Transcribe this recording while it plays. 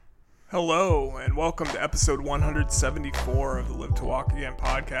Hello, and welcome to episode 174 of the Live to Walk Again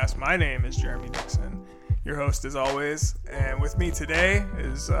podcast. My name is Jeremy Dixon, your host as always, and with me today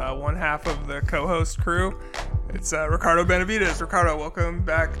is one half of the co-host crew. It's Ricardo Benavides. Ricardo, welcome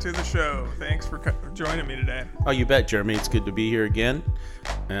back to the show. Thanks for joining me today. Oh, you bet, Jeremy. It's good to be here again.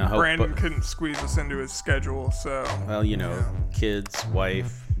 Brandon couldn't squeeze us into his schedule, so... Well, kids,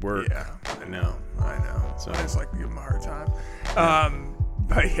 wife, work. Yeah, I know. So I just like to give him a hard time.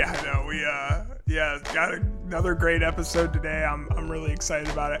 But we got another great episode today. I'm really excited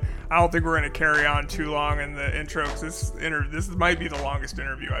about it. I don't think we're going to carry on too long in the intro because this might be the longest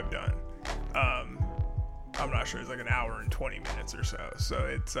interview I've done. I'm not sure. It's like an hour and 20 minutes or so. So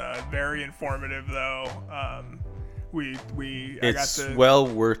it's very informative though. It's well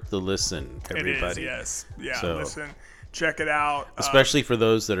worth the listen, everybody. It is, yes. Yeah, so, listen, check it out. Especially for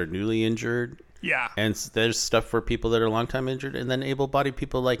those that are newly injured. Yeah. And there's stuff for people that are long time injured and then able-bodied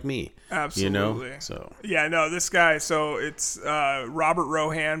people like me. Absolutely. So yeah, no, this guy, so it's Robert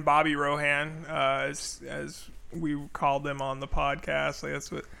Rohan, Bobby Rohan, as we called him on the podcast. Like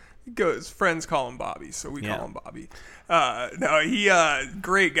that's what his friends call him Bobby, so we call him Bobby.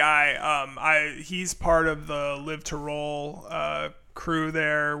 Great guy. He's part of the Live to Roll crew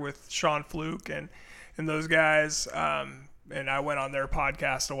there with Sean Fluke and those guys. And I went on their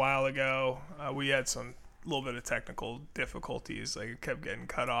podcast a while ago. We had a little bit of technical difficulties. Like it kept getting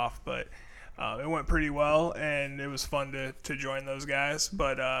cut off, but it went pretty well, and it was fun to join those guys.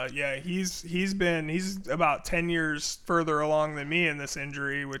 But he's about 10 years further along than me in this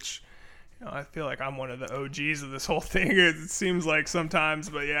injury, which I feel like I'm one of the OGs of this whole thing. It seems like sometimes,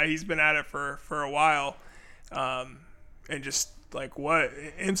 but yeah, he's been at it for a while, and just. Like what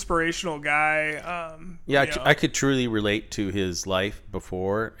inspirational guy. I could truly relate to his life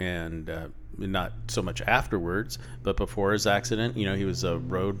before and not so much afterwards, but before his accident. He was a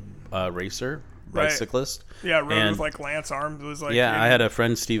road racer, bicyclist. Right. Yeah, with like Lance Arms was like. Yeah, I had a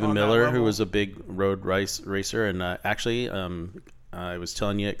friend, Stephen Miller, who was a big road racer, and actually, I was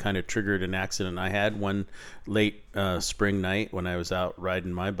telling you, it kind of triggered an accident I had one late spring night when I was out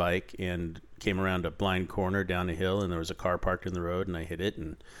riding my bike and came around a blind corner down a hill, and there was a car parked in the road, and I hit it,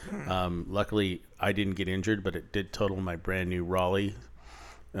 and luckily I didn't get injured, but it did total my brand new Raleigh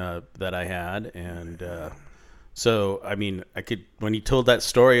that I had, and so I mean, when he told that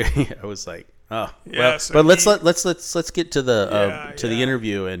story, I was like, oh, yeah, well, so but let's get to the the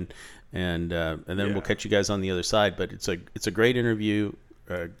interview, and then we'll catch you guys on the other side. But it's a great interview.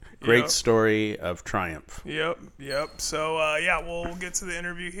 Great story of triumph. Yep. So, we'll get to the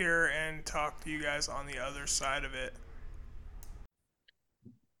interview here and talk to you guys on the other side of it.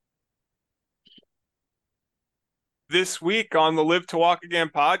 This week on the Live to Walk Again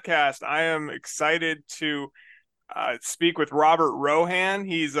podcast, I am excited to speak with Robert Rohan.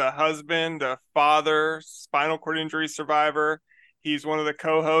 He's a husband, a father, spinal cord injury survivor. He's one of the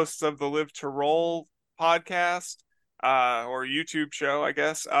co-hosts of the Live to Roll podcast. Or YouTube show, I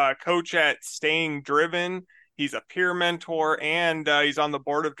guess. Coach at Staying Driven. He's a peer mentor, and he's on the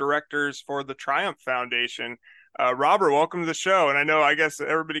board of directors for the Triumph Foundation. Robert, welcome to the show. And I guess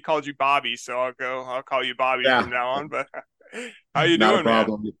everybody called you Bobby, so I'll call you Bobby from now on. But how you doing, Not a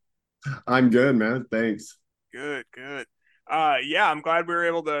problem, man? I'm good, man. Thanks. Good. I'm glad we were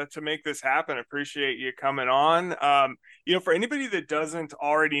able to make this happen. Appreciate you coming on. For anybody that doesn't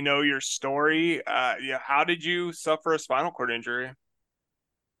already know your story, how did you suffer a spinal cord injury?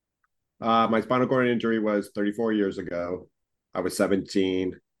 My spinal cord injury was 34 years ago. I was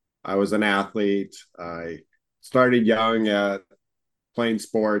 17. I was an athlete. I started young at playing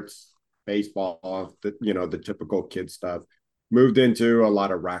sports, baseball, the typical kid stuff. Moved into a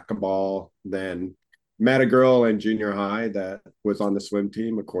lot of racquetball, then met a girl in junior high that was on the swim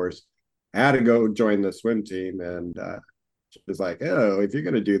team. Of course, I had to go join the swim team, and she was like, "Oh, if you're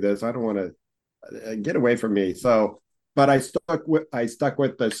going to do this, I don't want to get away from me." So, but I stuck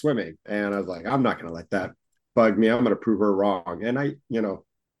with the swimming, and I was like, "I'm not going to let that bug me. I'm going to prove her wrong." And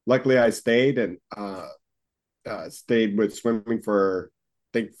luckily I stayed and stayed with swimming for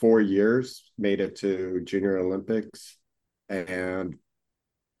I think 4 years. Made it to Junior Olympics, and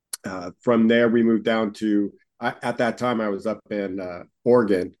from there we moved down to at that time I was up in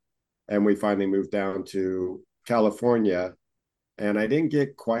Oregon, and we finally moved down to California, and I didn't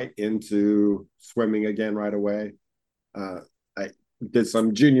get quite into swimming again right away. I did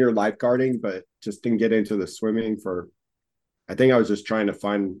some junior lifeguarding, but just didn't get into the swimming I think I was just trying to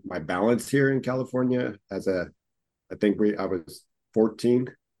find my balance here in California I was 14,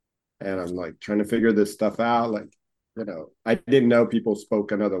 and I'm like trying to figure this stuff out. Like, I didn't know people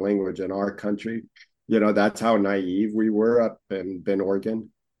spoke another language in our country. That's how naive we were up in Bend, Oregon.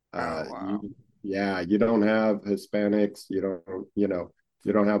 Oh wow. Yeah, you don't have Hispanics. You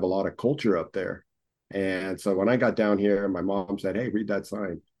don't have a lot of culture up there. And so when I got down here, my mom said, "Hey, read that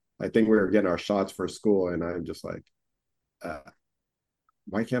sign." I think we were getting our shots for school, and I'm just like, uh,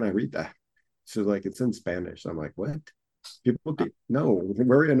 "Why can't I read that?" She's like, "It's in Spanish." I'm like, "What?" People do no.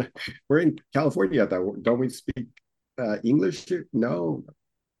 We're in California. Though, don't we speak English here? No,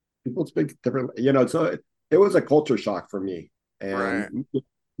 people speak different. So it was a culture shock for me. Right. And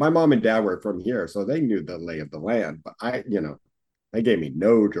my mom and dad were from here, so they knew the lay of the land. But they gave me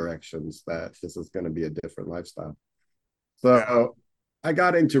no directions that this is going to be a different lifestyle. Yeah. So I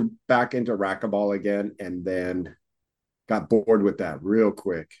got into back into racquetball again, and then got bored with that real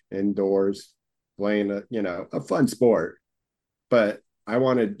quick indoors, playing a fun sport. But I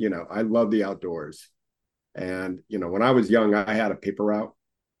wanted, I love the outdoors. And, when I was young, I had a paper route.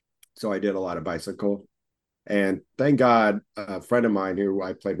 So I did a lot of bicycle. And thank God, a friend of mine who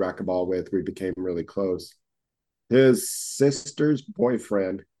I played racquetball with, we became really close. His sister's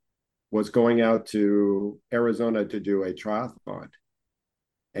boyfriend was going out to Arizona to do a triathlon.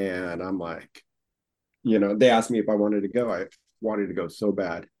 And I'm like, they asked me if I wanted to go. I wanted to go so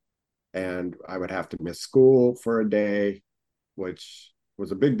bad. And I would have to miss school for a day, which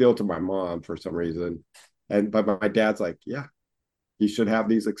was a big deal to my mom for some reason. But my dad's like, yeah, you should have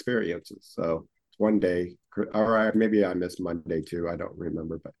these experiences. So one day, or maybe I missed Monday too. I don't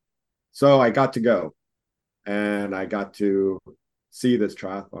remember, but so I got to go, and I got to see this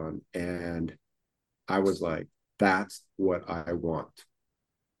triathlon, and I was like, that's what I want.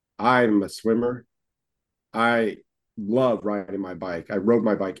 I'm a swimmer. I love riding my bike. I rode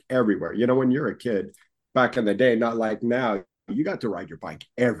my bike everywhere. When you're a kid back in the day, not like now, you got to ride your bike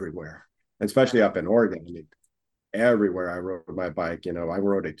everywhere, especially up in Oregon. I mean, everywhere I rode my bike. I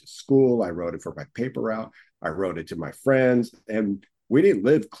rode it to school. I rode it for my paper route. I rode it to my friends. And we didn't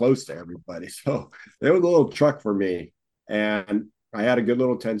live close to everybody. So it was a little truck for me. And I had a good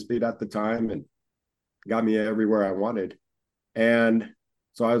little 10 speed at the time and got me everywhere I wanted. And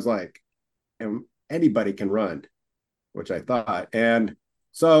so I was like, and anybody can run, which I thought. And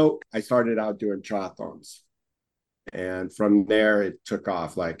so I started out doing triathlons. And from there, it took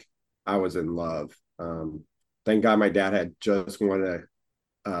off. Like I was in love. Thank God my dad had just won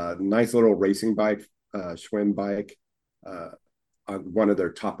a nice little racing bike, Schwinn bike, uh, on one of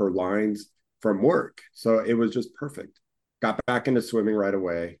their topper lines from work. So it was just perfect. Got back into swimming right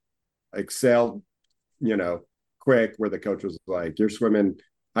away, excelled, you know, quick, where the coach was like, "You're swimming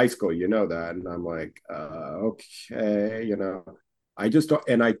high school, you know that." And I'm like, okay, I just don't.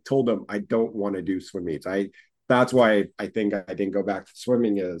 And I told him I don't want to do swim meets. That's why I think I didn't go back to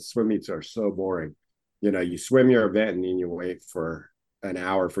swimming. Is swim meets are so boring. You swim your event and then you wait for an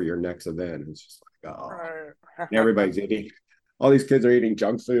hour for your next event. It's just like, oh, Right. and everybody's eating. All these kids are eating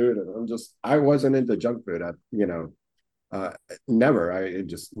junk food, and I wasn't into junk food. Uh, Never. I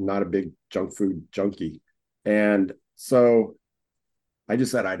just not a big junk food junkie, and so I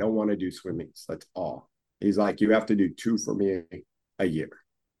just said I don't want to do swim meets. That's all. He's like, you have to do two for me a year.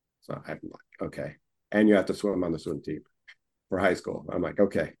 So I'm like, okay, and you have to swim on the swim team for high school. I'm like,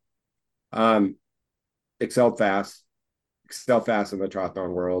 okay. Um, excelled fast, excel fast in the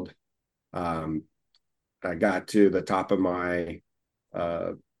triathlon world. Um, I got to the top of my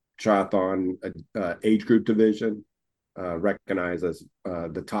uh, triathlon age group division, recognized as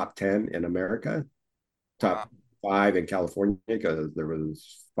the top 10 in America, Wow. top 5 in California, because there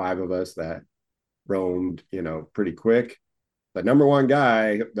was 5 of us that roamed, pretty quick. The number one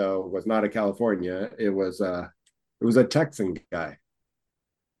guy though was not a California. It was a Texan guy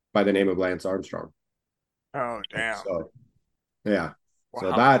by the name of Lance Armstrong. Oh damn. So yeah, so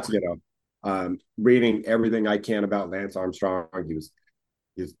Wow. that's reading everything I can about Lance Armstrong.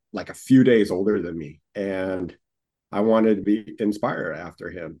 He's like a few days older than me, and I wanted to be inspired after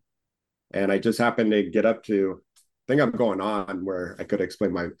him. And I just happened to get up to, I think I'm going on where I could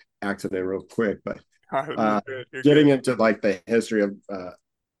explain my accident real quick, but You're good. You're good. getting into like the history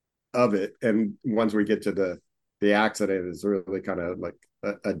of it, and once we get to the accident, is really kind of like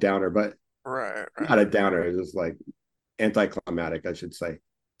a downer, but Right. not Right. a downer. It's just like anticlimactic, I should say.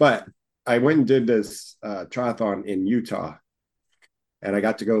 But I went and did this triathlon in Utah, and I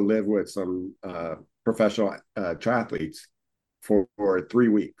got to go live with some professional triathletes for 3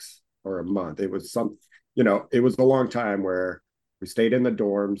 weeks or a month. It was it was a long time where we stayed in the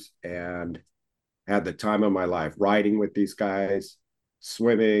dorms and had the time of my life riding with these guys,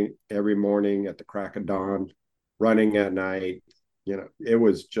 swimming every morning at the crack of dawn, running at night. It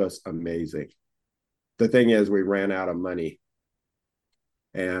was just amazing. The thing is, we ran out of money,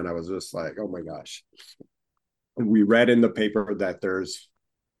 and I was just like, oh my gosh. We read in the paper that there's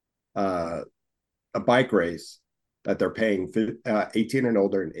uh, a bike race that they're paying 18 and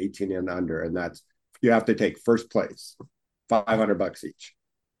older and 18 and under, and that's you have to take first place, $500 each.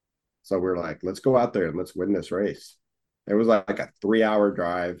 So we're like, let's go out there and let's win this race. It was like a 3-hour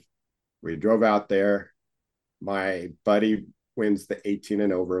drive. We drove out there. My buddy wins the 18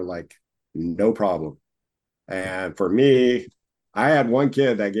 and over, like no problem. And for me, I had one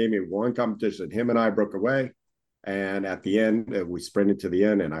kid that gave me one competition. Him and I broke away. And at the end, we sprinted to the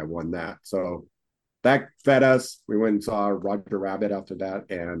end and I won that. So that fed us. We went and saw Roger Rabbit after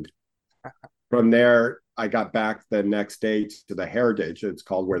that. And from there, I got back the next day to the Heritage. It's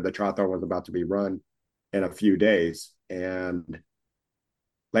called, where the triathlon was about to be run in a few days. And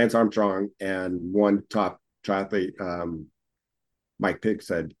Lance Armstrong and one top triathlete, Mike Pigg,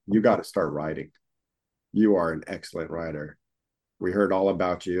 said, "You got to start riding. You are an excellent rider. We heard all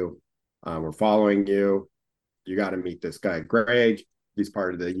about you. We're following you. You got to meet this guy, Greg. He's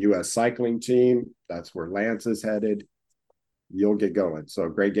part of the U.S. cycling team. That's where Lance is headed. You'll get going." So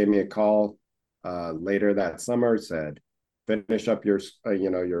Greg gave me a call later that summer, said, "Finish up your,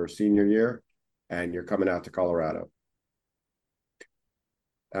 your senior year, and you're coming out to Colorado."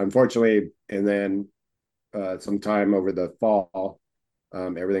 Unfortunately, and then sometime over the fall,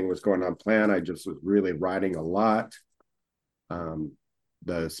 everything was going on plan. I just was really riding a lot.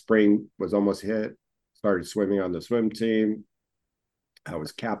 The spring was almost hit. Started swimming on the swim team. I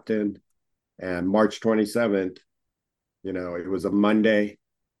was captain. And March 27th, it was a Monday.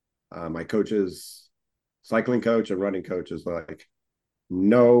 My coaches, cycling coach and running coach, is like,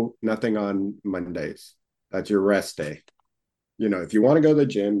 "No, nothing on Mondays. That's your rest day. If you want to go to the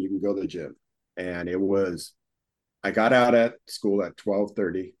gym, you can go to the gym." And I got out at school at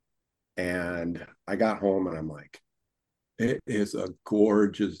 12:30, and I got home and I'm like, it is a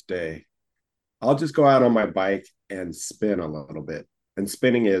gorgeous day. I'll just go out on my bike and spin a little bit. And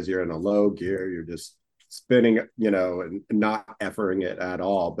spinning is, you're in a low gear, you're just spinning, and not efforting it at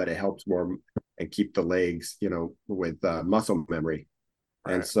all, but it helps more and keep the legs, with muscle memory.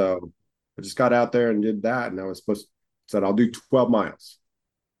 Right. And so I just got out there and did that. And I was said, "I'll do 12 miles.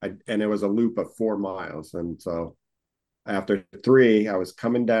 And it was a loop of 4 miles. And so after 3, I was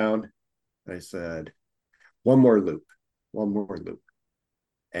coming down. And I said, one more loop,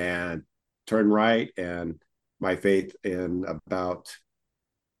 and turn right. And my faith, in about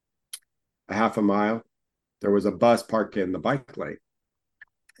a half a mile, there was a bus parked in the bike lane.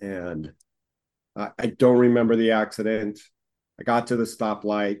 And I don't remember the accident. I got to the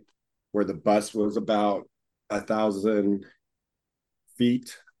stoplight where the bus was about 1,000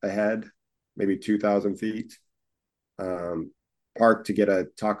 feet ahead, maybe 2,000 feet. Parked to get a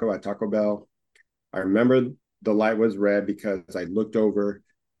taco at Taco Bell. I remember the light was red because I looked over,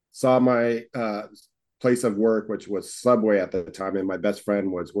 saw my place of work, which was Subway at the time, and my best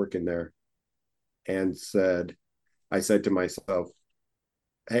friend was working there, and I said to myself,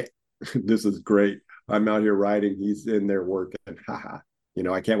 "Hey, this is great. I'm out here riding. He's in there working. Haha.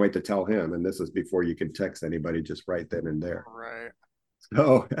 I can't wait to tell him." And this is before you can text anybody, just right then and there. Right.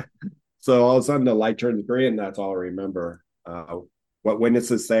 So all of a sudden the light turns green. That's all I remember. What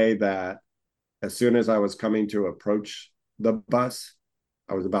witnesses say that as soon as I was coming to approach the bus,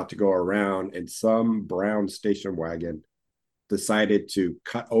 I was about to go around, and some brown station wagon decided to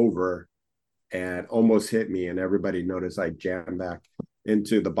cut over and almost hit me. And everybody noticed I jammed back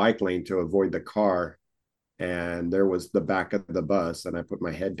into the bike lane to avoid the car. And there was the back of the bus, and I put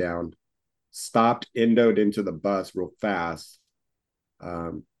my head down, stopped, endoed into the bus real fast.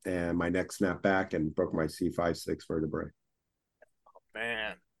 And my neck snapped back and broke my C5-6 vertebrae.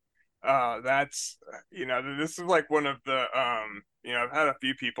 Man, that's this is like one of the I've had a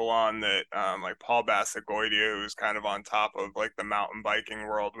few people on that like Paul Basagoidia, who's kind of on top of like the mountain biking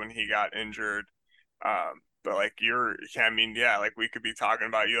world when he got injured. But like like we could be talking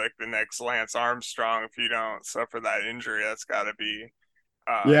about you like the next Lance Armstrong if you don't suffer that injury. That's got to be.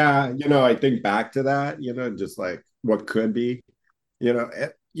 Yeah, I think back to that, just like what could be,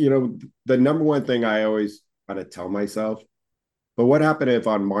 the number one thing I always kind of tell myself, but what happened if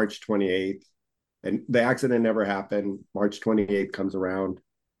on March 28th, and the accident never happened, March 28th comes around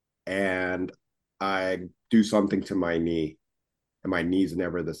and I do something to my knee and my knee's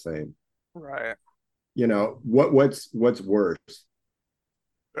never the same. Right. What's worse?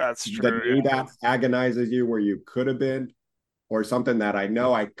 That's true. The knee that agonizes you where you could have been, or something that I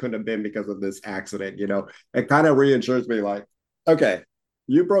know I couldn't have been because of this accident. It kind of reassures me, like, okay,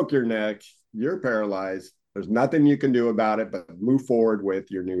 you broke your neck, you're paralyzed. There's nothing you can do about it, but move forward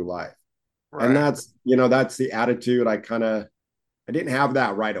with your new life. Right. And that's the attitude I didn't have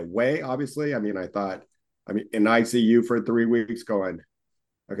that right away, obviously. I mean, I thought, in ICU for 3 weeks going,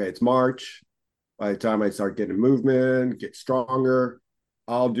 okay, it's March. By the time I start getting movement, get stronger,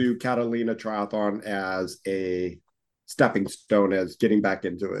 I'll do Catalina Triathlon as a stepping stone as getting back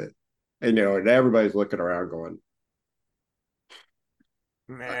into it. And and everybody's looking around going,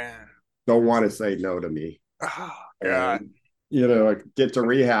 I Man. don't want to say no to me. Oh God. And I get to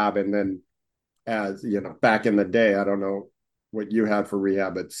rehab, and then as back in the day, I don't know what you had for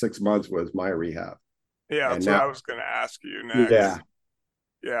rehab, but 6 months was my rehab. Yeah, And that's what now, I was gonna ask you yeah, next.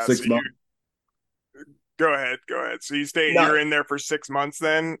 Yeah, so 6 months. you go ahead, go ahead. So you're No, in there for 6 months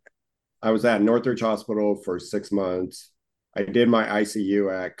then? I was at Northridge Hospital for 6 months. I did my ICU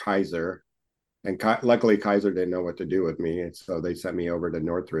at Kaiser, and luckily Kaiser didn't know what to do with me, so they sent me over to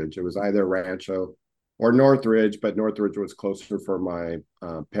Northridge. It was either Rancho or Northridge, but Northridge was closer for my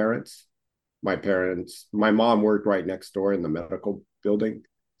parents. My mom worked right next door in the medical building,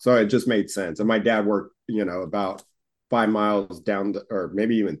 so it just made sense. And my dad worked, about 5 miles down, or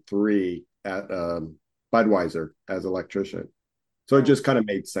maybe even three at Budweiser as electrician. So it Hmm. just kind of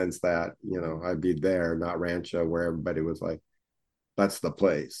made sense that I'd be there, not Rancho, where everybody was like, "That's the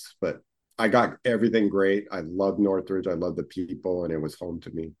place." But I got everything great. I loved Northridge. I loved the people, and it was home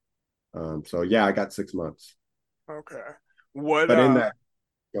to me. So yeah, I got 6 months. Okay. What But in that,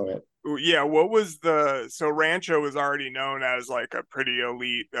 go ahead. yeah, what was the so Rancho was already known as like a pretty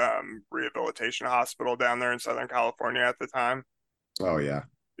elite rehabilitation hospital down there in Southern California at the time. Oh yeah.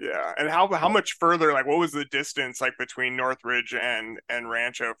 Yeah. And how much further, like what was the distance like between Northridge and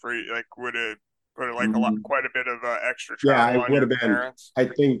Rancho for you? Like would it put like a lot Mm, quite a bit of extra yeah, travel I on would your have been. parents? I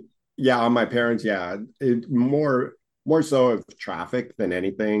think, yeah, on my parents, yeah, more so of traffic than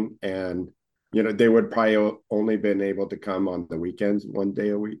anything, and they would probably only been able to come on the weekends, 1 day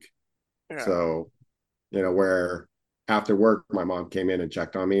a week. Yeah. So where after work, my mom came in and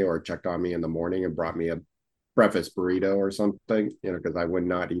checked on me, or checked on me in the morning and brought me a breakfast burrito or something, because I would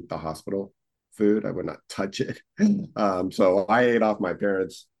not eat the hospital food. I would not touch it. So I ate off my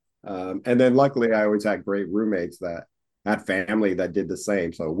parents. And then luckily, I always had great roommates that had family that did the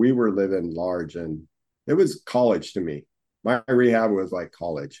same. So we were living large, and it was college to me. My rehab was like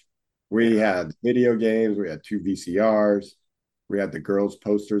college. We Yeah. had video games, we had two VCRs, we had the girls'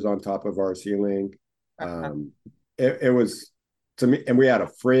 posters on top of our ceiling. Um, it was to me, and we had a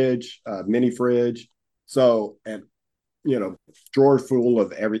fridge, a mini fridge. So, and drawer full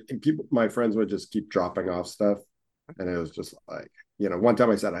of everything. People, my friends would just keep dropping off stuff, and it was just like, one time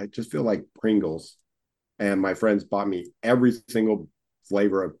I said, I just feel like Pringles, and my friends bought me every single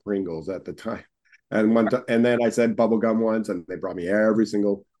flavor of Pringles at the time. And and then I said bubble gum once, and they brought me every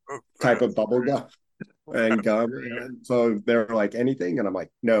single type of That's bubble great. gum and That's gum. great. And so they're like, anything, and I'm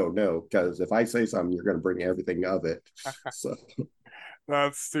like, no, no, because if I say something, you're going to bring everything of it. So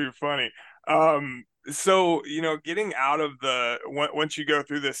That's too funny. So getting out of once you go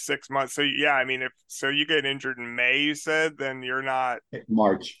through this 6 months, so yeah, I mean, if so, you get injured in May, you said, then you're not,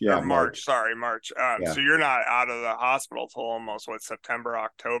 March, or yeah, March, March, sorry, March. yeah, So you're not out of the hospital till almost what, September,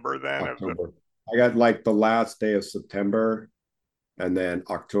 October then of the, October. I got like the last day of September, and then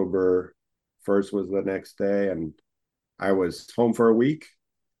October 1st was the next day, and I was home for a week,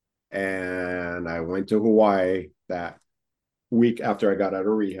 and I went to Hawaii that week after I got out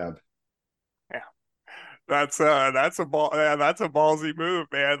of rehab. yeah. That's a ballsy move,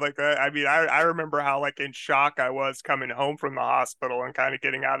 man. Like I mean, I remember how like in shock I was coming home from the hospital and kind of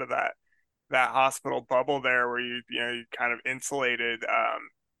getting out of that hospital bubble there where you kind of insulated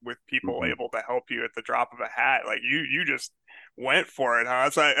with people Mhm. able to help you at the drop of a hat. Like you just went for it, huh?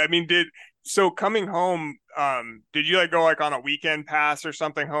 So I mean, so coming home, did you like go like on a weekend pass or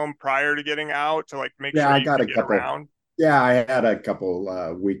something home prior to getting out to like make Yeah, sure I you got could a get couple. around? Yeah, I had a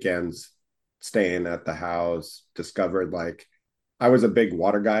couple weekends staying at the house. Discovered like I was a big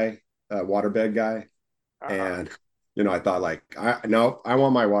waterbed guy, Uh-huh. and I thought like I no, I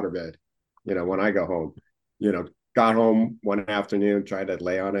want my waterbed. When I go home, you know, got home one afternoon, tried to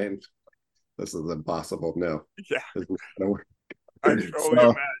lay on it, and this is impossible. No, Yeah, this is not gonna work. I can only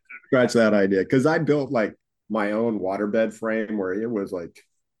So imagine. scratch that idea, because I built like my own waterbed frame where it was like,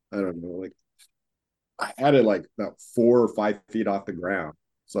 I don't know, like I had it like about 4 or 5 feet off the ground.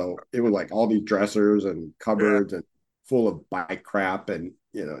 So it was like all these dressers and Yeah. cupboards and full of bike crap and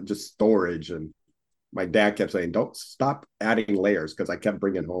just storage. And my dad kept saying, "Don't stop adding layers," because I kept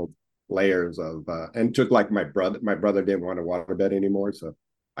bringing home layers of and took like my brother. My brother didn't want a waterbed anymore, so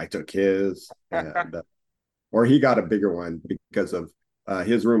I took his, and or he got a bigger one because of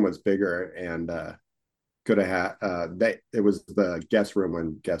his room was bigger, and could have had they it was the guest room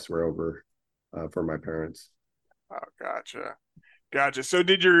when guests were over for my parents. Oh, gotcha. Gotcha. So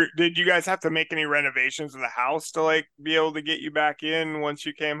did you guys have to make any renovations in the house to like be able to get you back in once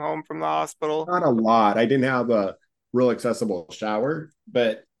you came home from the hospital? Not a lot. I didn't have a real accessible shower,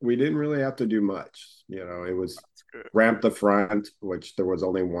 but we didn't really have to do much. It was That's good. ramp the front, which there was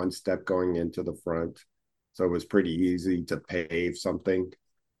only one step going into the front. So it was pretty easy to pave something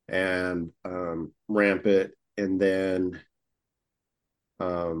and ramp it. And then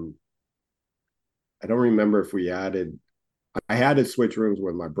um, I don't remember if I had to switch rooms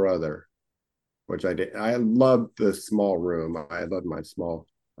with my brother, which I did. I loved the small room. I loved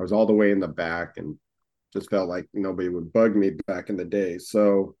I was all the way in the back and just felt like nobody would bug me back in the day.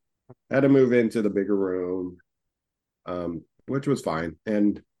 So I had to move into the bigger room, which was fine.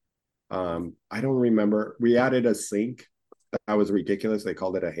 And I don't remember. We added a sink. That was ridiculous. They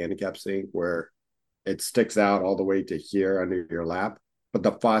called it a handicap sink where it sticks out all the way to here under your lap, but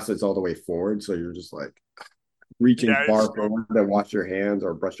the faucet's all the way forward. So you're just like reaching Yeah, far forward to wash your hands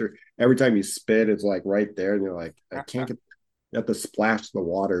or brush your. Every time you spit, it's like right there, and you're like, I can't get. You have to splash the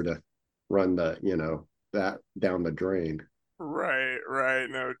water to run that down the drain. right, right,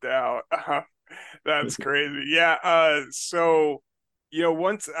 no doubt. That's crazy. Yeah. So,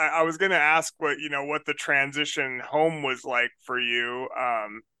 once I was gonna ask what the transition home was like for you.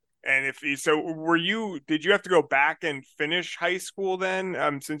 And if you, so did you have to go back and finish high school then?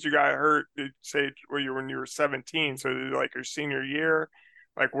 Since you got hurt, did say when you were 17, so like your senior year,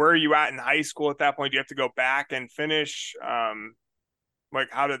 like where are you at in high school at that point? Do you have to go back and finish? Like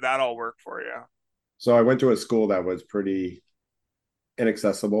how did that all work for you? So I went to a school that was pretty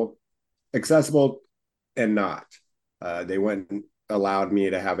inaccessible, accessible and not. They went and allowed me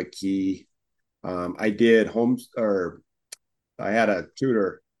to have a key. I did homes or I had a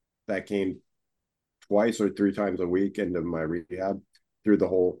tutor that came twice or three times a week into my rehab through the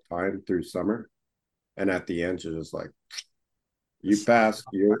whole time through summer. And at the end, she's just like, "You passed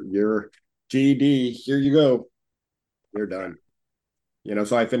your GED. Here you go. You're done."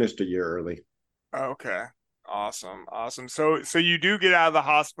 So I finished a year early. Okay. Awesome. Awesome. So you do get out of the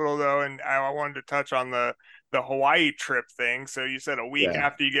hospital though, and I wanted to touch on the Hawaii trip thing. So you said a week Yeah.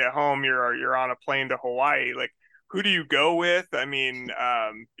 after you get home, you're on a plane to Hawaii. Like, who do you go with? I mean,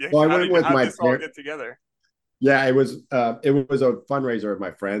 yeah, Well, I went with how did my this all parents. get together? Yeah, it was a fundraiser of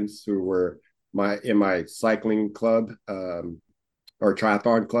my friends who were in my cycling club or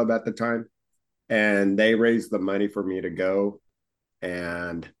triathlon club at the time, and they raised the money for me to go.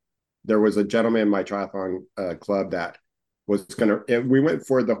 And there was a gentleman in my triathlon club that was gonna. We went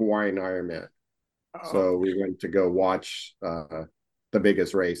for the Hawaiian Ironman, Oh, so we went to go watch the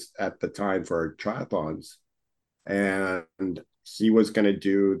biggest race at the time for triathlons, and he was going to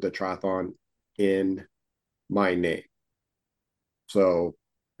do the triathlon in my name. So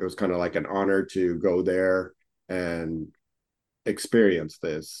it was kind of like an honor to go there and experience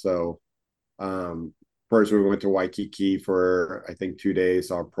this. So first we went to Waikiki for I think 2 days,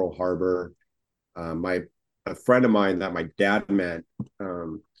 saw Pearl Harbor. My A friend of mine that my dad met,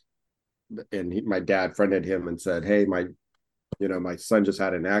 and my dad friended him and said, "Hey, my son just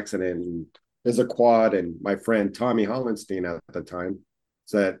had an accident and is a quad." And my friend Tommy Hollenstein at the time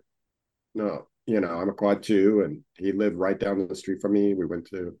said, "No, I'm a quad too." And he lived right down the street from me.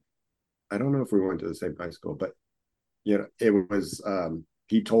 I don't know if we went to the same high school, but it was,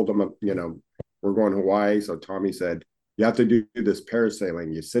 he told him, we're going to Hawaii. So Tommy said, "You have to do this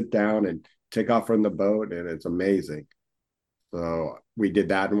parasailing. You sit down and take off from the boat, and it's amazing." So we did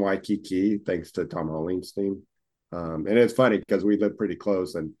that in Waikiki, thanks to Tom Hollenstein. And it's funny because we live pretty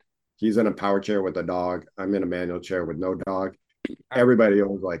close, and he's in a power chair with a dog. I'm in a manual chair with no dog. Everybody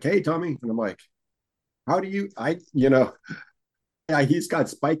was like, "Hey, Tommy," and I'm like, "How do you?" Yeah, he's got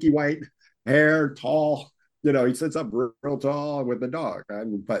spiky white hair, tall. He sits up real tall with the dog.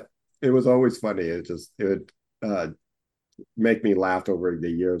 But it was always funny. It would make me laugh over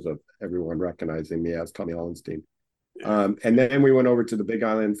the years of everyone recognizing me as Tommy Hollenstein. yeah. And then we went over to the Big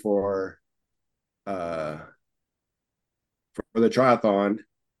Island uh, for the triathlon.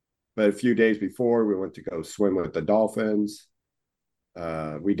 But a few days before, we went to go swim with the dolphins.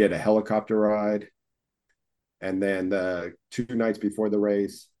 We did a helicopter ride. And then the 2 nights before the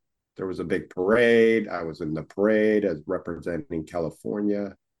race, there was a big parade. I was in the parade as representing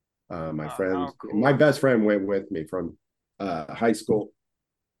California. How My cool. best friend went with me from high school.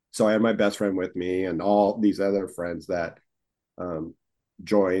 So I had my best friend with me and all these other friends that um,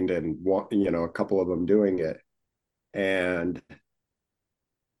 joined, and a couple of them doing it. And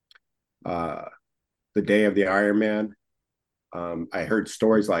uh, the day of the Ironman, I heard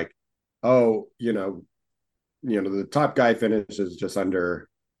stories like, "Oh, the top guy finishes just under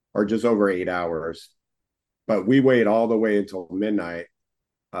or just over 8 hours, but we wait all the way until midnight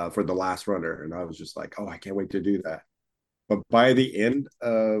for the last runner. And I was just like, oh, I can't wait to do that. But by the end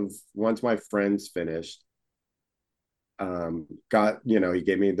of once my friends finished, he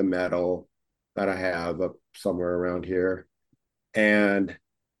gave me the medal that I have up somewhere around here. And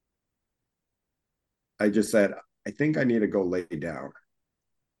I just said, I think I need to go lay down.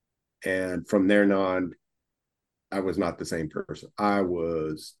 And from there on, I was not the same person. I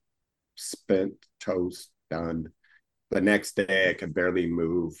was spent, toast, done. The next day, I could barely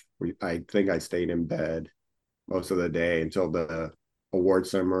move. I think I stayed in bed most of the day until the award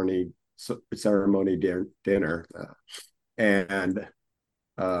ceremony dinner, and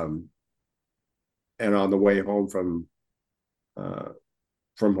um, and on the way home uh,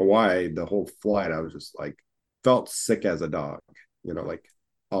 from Hawaii, the whole flight, I was just like felt sick as a dog, like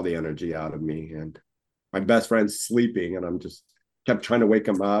all the energy out of me. And my best friend's sleeping, and I'm just kept trying to wake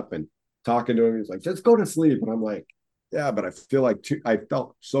him up and talking to him. He's like, just go to sleep. And I'm like, yeah, but I feel like I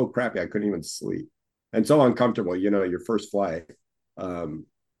felt so crappy. I couldn't even sleep and so uncomfortable. Your first flight um,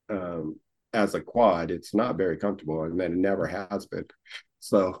 um, as a quad, it's not very comfortable, and then it never has been.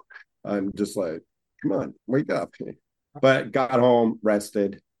 So I'm just like, come on, wake up. But got home,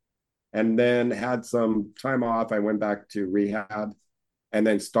 rested, and then had some time off. I went back to rehab and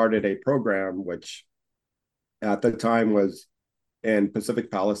then started a program, which at the time was in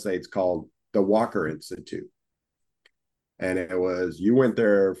Pacific Palisades called the Walker Institute. And it was, you went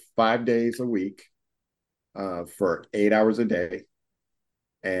there 5 days a week for 8 hours a day.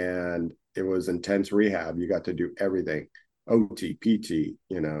 And it was intense rehab. You got to do everything: OT, PT,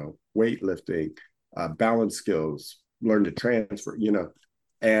 weightlifting, balance skills, learn to transfer,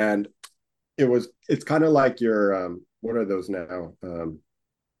 and it's kind of like your, what are those now? Like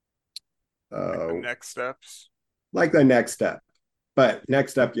the next steps. Like the next step. But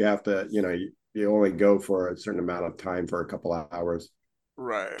next step, you have to, you only go for a certain amount of time for a couple of hours,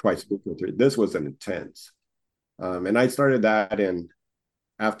 right? Twice a week or three. This was an intense. And I started that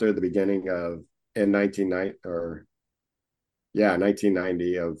after the beginning of in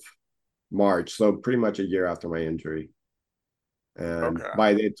 1990 of March. So pretty much a year after my injury. And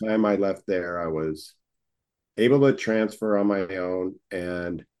by the time I left there, I was able to transfer on my own.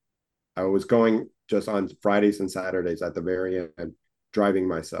 And I was going just on Fridays and Saturdays at the very end, driving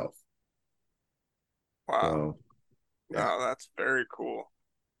myself. Wow. So, yeah. Oh, that's very cool.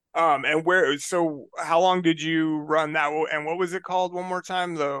 And so how long did you run that? And what was it called one more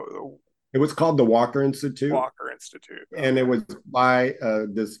time? It was called the Walker Institute. Walker Institute. Okay. And it was by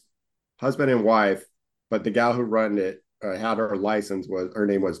this husband and wife, but the gal who ran it had her license, her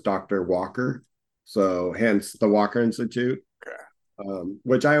name was Dr. Walker. So hence the Walker Institute. Okay.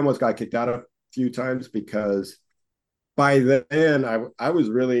 Which I almost got kicked out a few times because by then I've always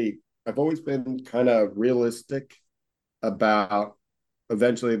been kind of realistic about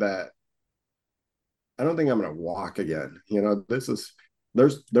eventually that I don't think I'm going to walk again.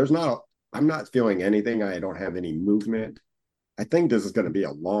 I'm not feeling anything. I don't have any movement. I think this is going to be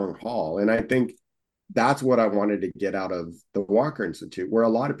a long haul. And I think that's what I wanted to get out of the Walker Institute, where a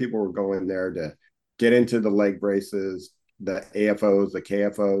lot of people were going there to get into the leg braces, the AFOs, the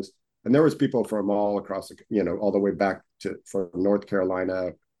KFOs. And there was people from all across, all the way back from North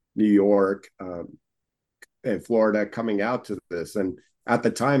Carolina, New York, and Florida coming out to this. And at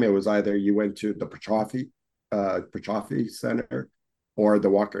the time, it was either you went to the Petrofi Center or the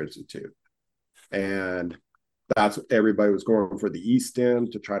Walker Institute. And that's everybody was going for the East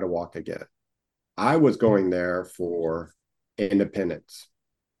End to try to walk again. I was going there for independence.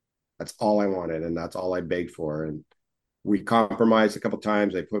 That's all I wanted, and that's all I begged for. And we compromised a couple of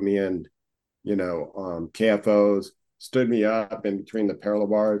times. They put me in, KFOs, stood me up in between the parallel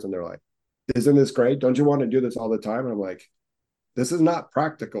bars, and they're like, "Isn't this great? Don't you want to do this all the time?" And I'm like, "This is not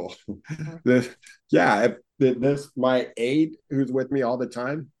practical." My aide who's with me all the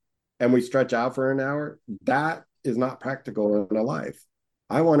time, and we stretch out for an hour, that is not practical in a life.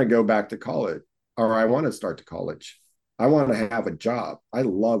 I want to go back to college, or I want to start to college. I want to have a job. I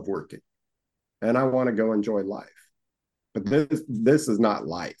love working, and I want to go enjoy life. But this is not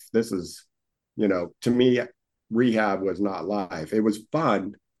life. This is, to me, rehab was not life. It was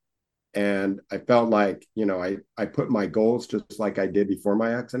fun. And I felt like, I put my goals just like I did before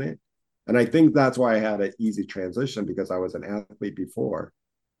my accident. And I think that's why I had an easy transition, because I was an athlete before.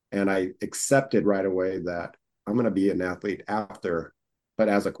 And I accepted right away that I'm going to be an athlete after, but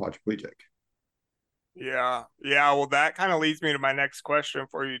as a quadriplegic. Yeah. Yeah. Well, that kind of leads me to my next question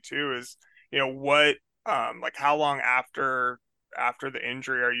for you too, is, what, like how long after the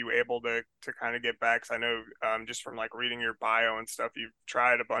injury are you able to kind of get back? Cause I know, just from like reading your bio and stuff, you've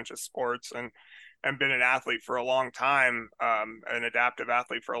tried a bunch of sports, and and been an athlete for a long time, an adaptive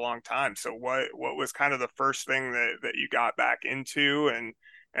athlete for a long time. So what was kind of the first thing that you got back into, and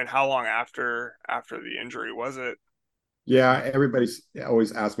how long after the injury was it? Yeah, everybody's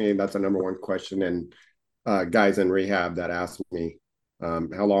always asked me, and that's the number one question. And guys in rehab that ask me,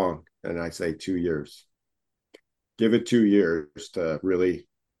 how long? And I say 2 years. Give it 2 years to really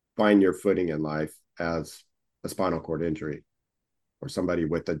find your footing in life as a spinal cord injury or somebody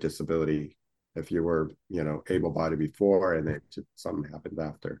with a disability. If you were, able-bodied before and then something happens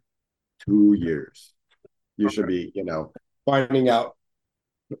after 2 years, you should be, finding out,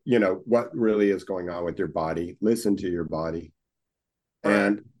 what really is going on with your body. Listen to your body. Right.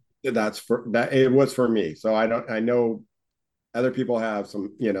 And that's for that. It was for me. So I know other people have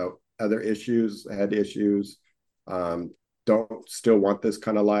some, other issues, head issues, don't still want this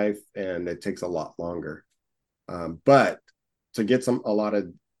kind of life, and it takes a lot longer. But to get a lot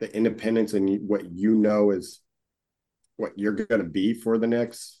of the independence and what is what you're going to be for the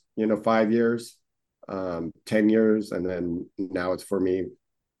next 5 years, 10 years, and then now it's for me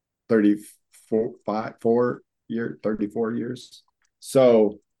 34 years.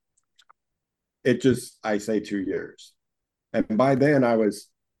 So I say 2 years. And by then I was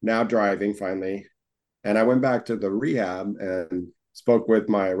now driving finally. And I went back to the rehab and spoke with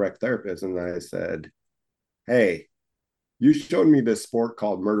my rec therapist. And I said, hey, you showed me this sport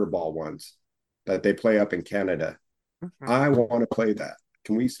called murder ball once that they play up in Canada. I want to play that.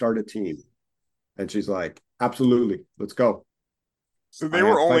 Can we start a team? And she's like, absolutely, let's go. So they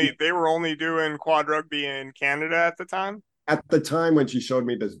were only doing quad rugby in Canada at the time? At the time when she showed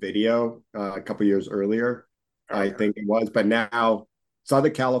me this video a couple years earlier, Okay. I think it was, but now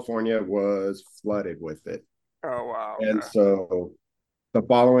Southern California was flooded with it. Oh wow. Okay. And so the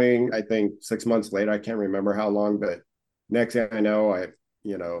following, I think 6 months later, I can't remember how long, but next thing I know,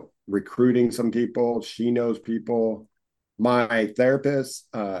 recruiting some people. She knows people. My therapist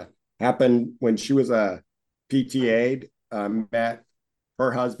happened when she was a PTA, met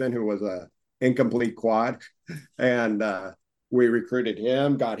her husband, who was a incomplete quad, and we recruited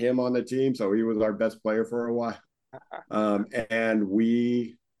him, got him on the team, so he was our best player for a while. And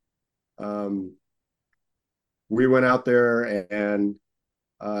we went out there and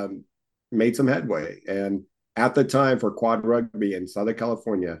made some headway. And at the time for quad rugby in Southern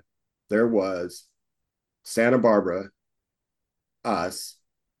California, there was Santa Barbara, us,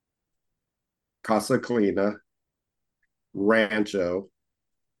 Casa Colina, Rancho,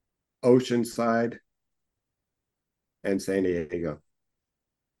 Oceanside, and San Diego.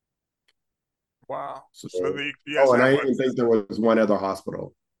 Wow. So and I even think there was one other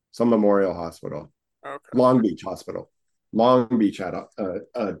hospital, some Memorial Hospital. Okay. Long Beach Hospital. Long Beach had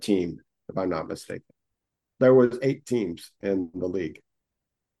a team, if I'm not mistaken. There was 8 teams in the league.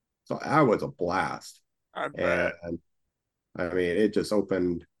 So that was a blast. I bet. And I mean, it just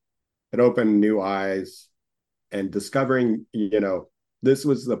opened new eyes, and discovering, this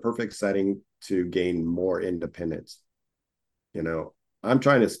was the perfect setting to gain more independence. I'm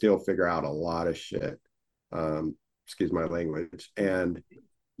trying to still figure out a lot of shit. Excuse my language. And,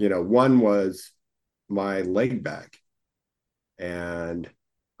 one was my leg bag. And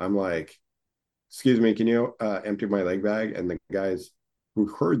I'm like, excuse me, can you empty my leg bag? And the guys who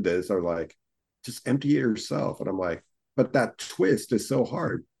heard this are like, just empty it yourself. And I'm like, but that twist is so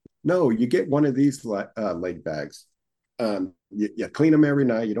hard. No, you get one of these leg bags. You clean them every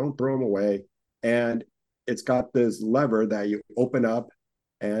night. You don't throw them away. And it's got this lever that you open up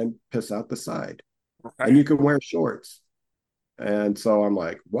and piss out the side. Okay. And you can wear shorts. And so I'm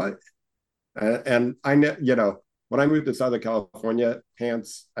like, what? And I know, when I moved to Southern California,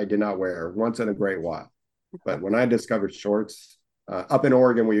 pants I did not wear once in a great while. But when I discovered shorts, up in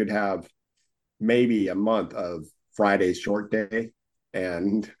Oregon, we would have maybe a month of Friday short day.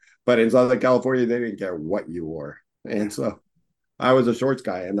 But in Southern California, they didn't care what you wore. And so I was a shorts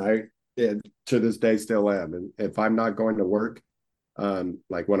guy, and to this day still am. And if I'm not going to work,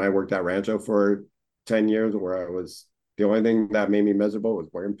 like when I worked at Rancho for 10 years, where I was, the only thing that made me miserable was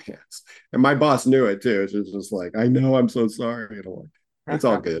wearing pants. And my boss knew it too. She was just like, I know, I'm so sorry. And I'm like, it's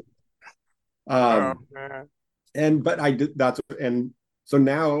all good. Oh man. But I did and so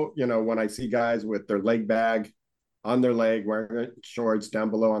now, when I see guys with their leg bag on their leg, wearing shorts down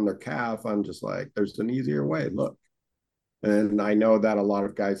below on their calf, I'm just like, there's an easier way. Look. And I know that a lot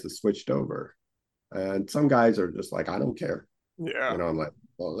of guys have switched over. And some guys are just like, I don't care. Yeah. I'm like,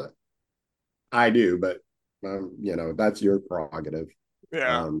 well, I do, but that's your prerogative.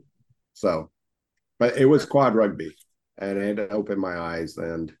 Yeah. But it was quad rugby, and it opened my eyes.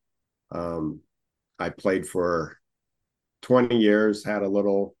 And I played for 20 years, had a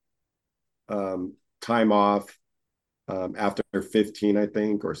little time off after 15, I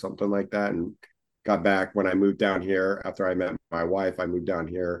think, or something like that, and got back when I moved down here. After I met my wife, I moved down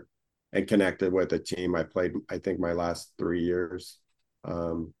here and connected with a team. I played, I think, my last 3 years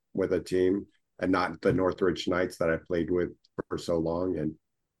with a team, and not the Northridge Knights that I played with for so long. And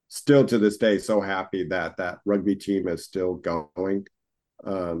still to this day, so happy that that rugby team is still going,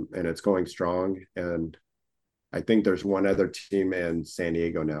 and it's going strong. And I think there's one other team in San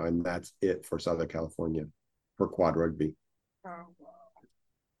Diego now, and that's it for Southern California for quad rugby. Oh, wow.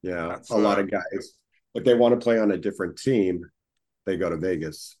 Yeah, That's a lot of guys, if they want to play on a different team, they go to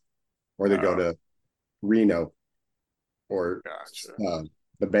Vegas or they go to Reno or gotcha.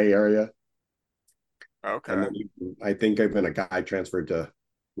 the Bay Area. Okay. And then I think I've been a guy transferred to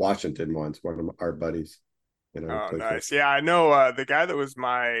Washington once, one of our buddies. Oh, Plays nice. for. Yeah, I know the guy that was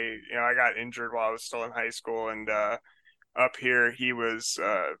I got injured while I was still in high school, and up here he was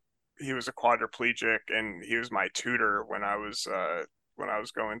a quadriplegic, and he was my tutor when I was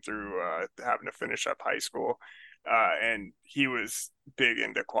going through having to finish up high school. And he was big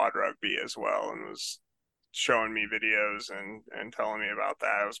into quad rugby as well, and was showing me videos and telling me about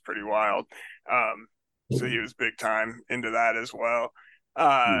that. It was pretty wild. So he was big time into that as well.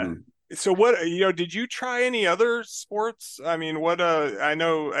 Uh, Mm-hmm. so what, did you try any other sports? I mean, I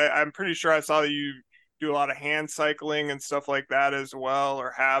know, I'm pretty sure I saw that you do a lot of hand cycling and stuff like that as well,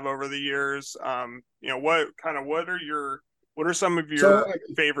 or have over the years. What are some of So, your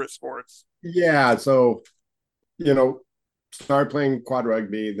favorite sports? yeah, so, you know, started playing quad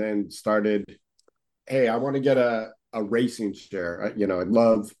rugby, then started, hey, I want to get a racing chair.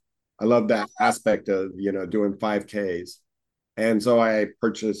 I love that aspect of, doing 5Ks. And so I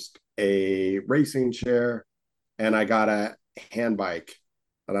purchased a racing chair and I got a hand bike.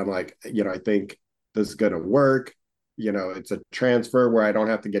 And I'm like, I think this is going to work. It's a transfer where I don't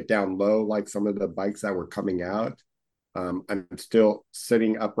have to get down low like some of the bikes that were coming out. I'm still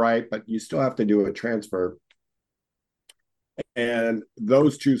sitting upright, but you still have to do a transfer. And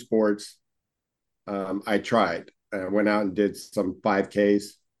those two sports, I tried. I went out and did some 5Ks,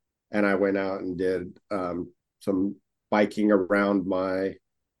 and I went out and did some biking around my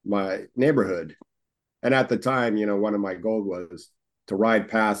neighborhood. And at the time, one of my goals was to ride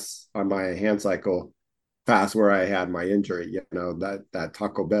past on my hand cycle past where I had my injury, that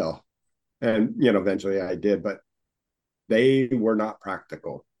Taco Bell. And, eventually I did, but they were not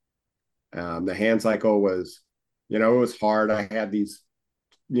practical. The hand cycle was, it was hard. I had these,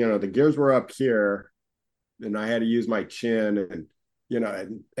 the gears were up here and I had to use my chin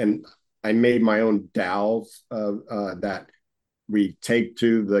and I made my own dowels that we taped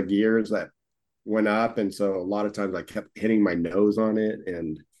to the gears that went up. And so a lot of times I kept hitting my nose on it.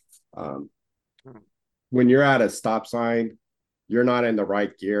 And um, when you're at a stop sign, you're not in the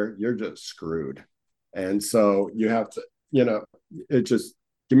right gear, you're just screwed. And so you have to, it just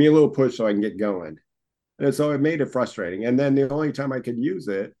give me a little push so I can get going. And so it made it frustrating. And then the only time I could use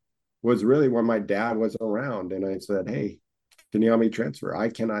it was really when my dad was around. And I said, hey, can you help me transfer? I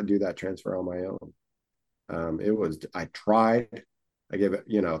cannot do that transfer on my own. I tried, I gave it,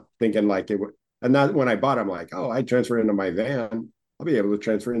 thinking like it would. And that when I bought it, I'm like, oh, I transfer into my van, I'll be able to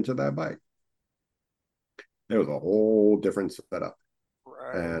transfer into that bike. It was a whole different setup.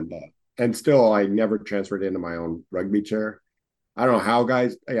 Right. And still, I never transferred into my own rugby chair. I don't know how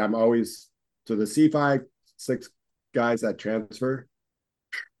guys, hey, I'm always to the C5, 6 guys that transfer.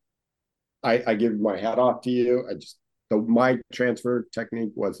 I give my hat off to you. My transfer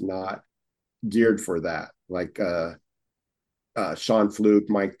technique was not geared for that. Like Sean Fluke,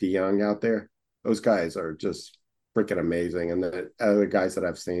 Mike DeYoung out there, those guys are just freaking amazing. And the other guys that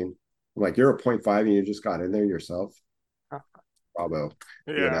I've seen, I'm like, you're a 0.5 and you just got in there yourself. Bravo.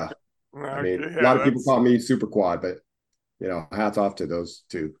 Yeah. I mean, Okay. a lot Yeah, of people call me super quad, but hats off to those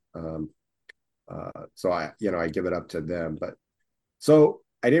two. So I give it up to them. But so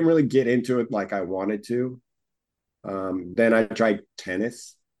I didn't really get into it like I wanted to. Then I tried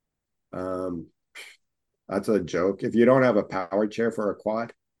tennis. Um, that's a joke. If you don't have a power chair for a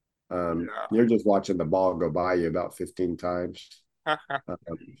quad, you're just watching the ball go by you about 15 times. yeah.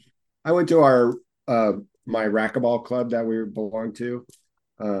 I went to our my racquetball club that we belonged to.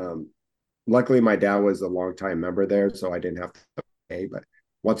 Um, Luckily, my dad was a longtime member there, so I didn't have to pay. But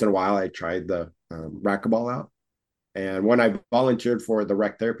once in a while, I tried the racquetball out. And when I volunteered for the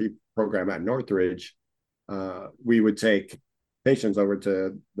rec therapy program at Northridge, we would take patients over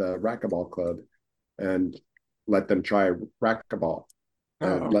to the racquetball club and let them try racquetball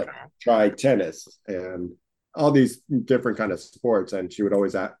Oh, and okay. try tennis and all these different kind of sports. And she would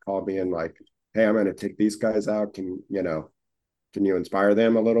always call me and like, hey, I'm going to take these guys out. Can you inspire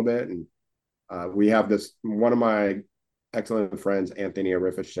them a little bit? And We have this one of my excellent friends, Anthony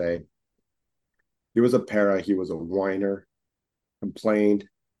Arifashe. He was a para. He was a whiner, complained,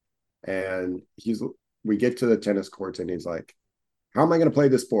 and we get to the tennis courts, and he's like, "How am I going to play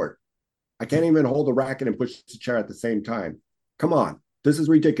this sport? I can't even hold a racket and push the chair at the same time. Come on, this is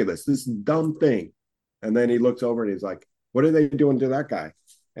ridiculous. This is a dumb thing." And then he looks over and he's like, "What are they doing to that guy?"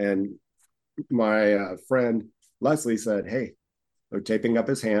 And my friend Leslie said, "Hey, they're taping up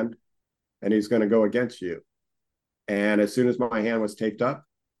his hand, and he's going to go against you." And as soon as my hand was taped up,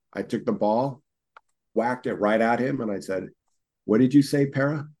 I took the ball, whacked it right at him, and I said, "What did you say,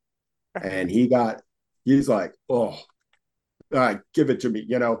 Para?" And he's like, "Oh, give it to me."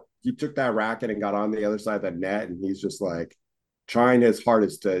 He took that racket and got on the other side of the net, and he's just like trying his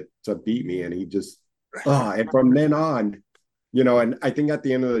hardest to beat me. And he just, and from then on, and I think at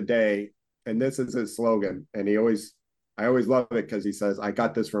the end of the day, and this is his slogan, and I always love it because he says, I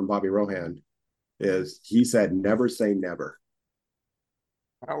got this from Bobby Rohan, he said, never say never.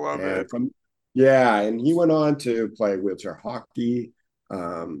 I love And it. and he went on to play wheelchair hockey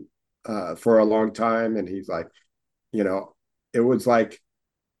for a long time. And he's like, it was like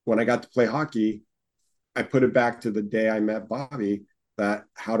when I got to play hockey, I put it back to the day I met Bobby, that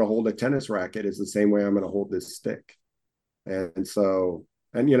how to hold a tennis racket is the same way I'm going to hold this stick. And so,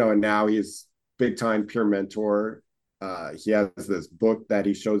 and now he's big time peer mentor. He has this book that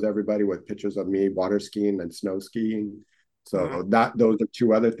he shows everybody with pictures of me water skiing and snow skiing. So those are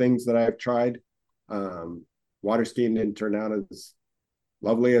two other things that I've tried. Water skiing didn't turn out as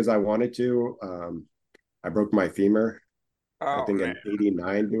lovely as I wanted to. I broke my femur, I think man. in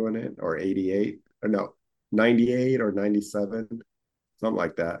 89 doing it, or 88, or no, 98 or 97, something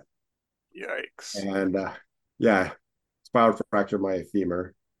like that. Yikes. And spinal fracture my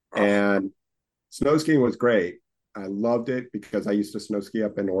femur. Oh. And snow skiing was great. I loved it because I used to snow ski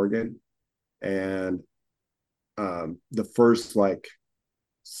up in Oregon. And the first like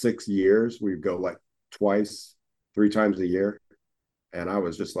 6 years, we'd go like twice, 3 times a year. And I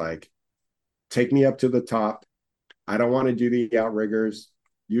was just like, take me up to the top. I don't want to do the outriggers.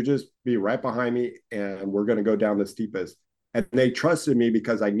 You just be right behind me, and we're going to go down the steepest. And they trusted me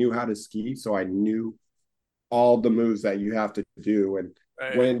because I knew how to ski. So I knew all the moves that you have to do and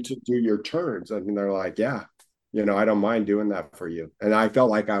when to do your turns. I mean, they're like, yeah, I don't mind doing that for you. And I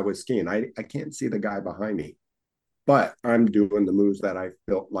felt like I was skiing. I can't see the guy behind me, but I'm doing the moves that I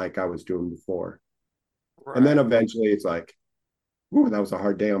felt like I was doing before. Right. And then eventually it's like, ooh, that was a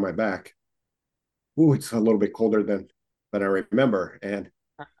hard day on my back. Ooh, it's a little bit colder than I remember. And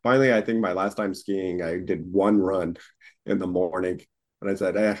finally, I think my last time skiing, I did one run in the morning. And I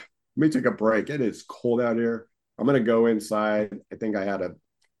said, let me take a break. It is cold out here. I'm going to go inside. I think I had a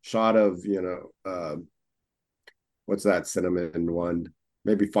shot of, what's that cinnamon one?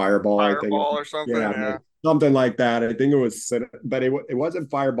 Maybe Fireball, I think. Or something, yeah. Something like that. I think it was, but it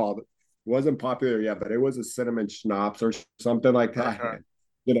wasn't Fireball. It wasn't popular yet, but it was a cinnamon schnapps or something like that. Okay.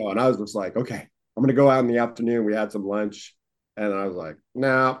 And I was just like, okay, I'm going to go out in the afternoon. We had some lunch, and I was like,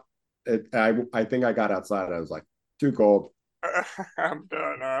 no, I think I got outside. I was like, too cold. I'm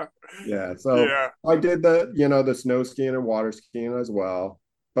done. Yeah. So I did the snow skiing and water skiing as well.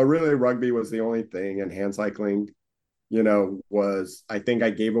 But really, rugby was the only thing. And hand cycling, I think I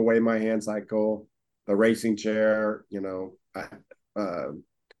gave away my hand cycle. The racing chair, I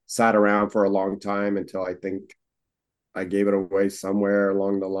sat around for a long time until I think I gave it away somewhere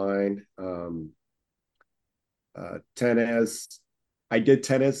along the line. Tennis, I did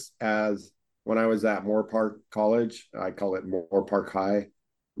tennis when I was at Moore Park College. I call it Moore Park High,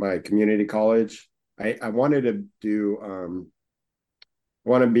 my community college. I wanted to do, I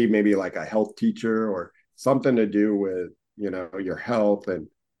want to be maybe like a health teacher or something to do with, your health.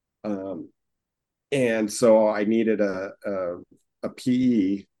 And so I needed a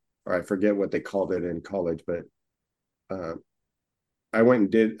PE, or I forget what they called it in college, but I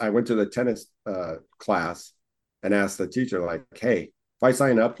went to the tennis class and asked the teacher, like, hey, if I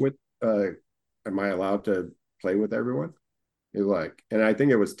sign up with, am I allowed to play with everyone? He's like, and I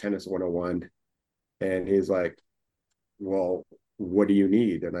think it was tennis 101. And he's like, well, what do you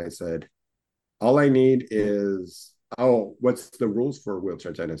need? And I said, all I need is, what's the rules for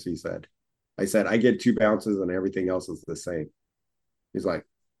wheelchair tennis? He said, I said, I get 2 bounces and everything else is the same. He's like,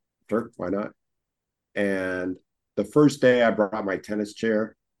 sure, why not? And the first day I brought my tennis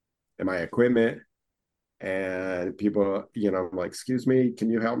chair and my equipment, and people, I'm like, excuse me,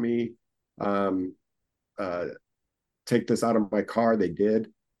 can you help me take this out of my car? They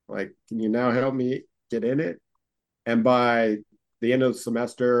did. Like, can you now help me get in it? And by the end of the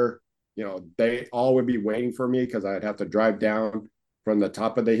semester, they all would be waiting for me because I'd have to drive down from the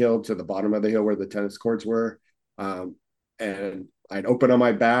top of the hill to the bottom of the hill where the tennis courts were. And I'd open on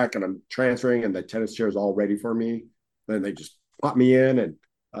my back and I'm transferring and the tennis chair is all ready for me. Then they just pop me in and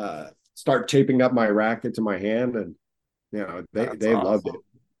start taping up my racket to my hand. And, That's they loved it. awesome.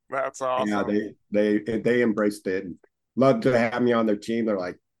 That's Yeah, awesome. they embraced it and loved to have me on their team. They're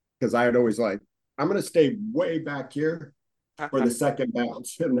like, because I would always like, I'm going to stay way back here for the second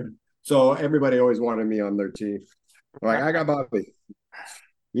bounce. And so everybody always wanted me on their team. Like, I got Bobby.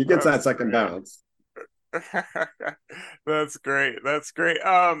 He gets that That's second great. bounce. That's great. That's great.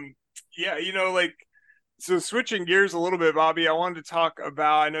 Yeah, like, so switching gears a little bit, Bobby, I wanted to talk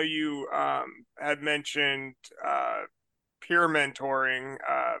about, I know you had mentioned peer mentoring.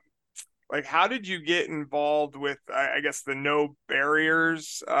 Like, how did you get involved with, I guess, the No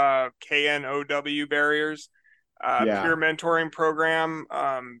Barriers, KNOW barriers, Yeah, peer mentoring program?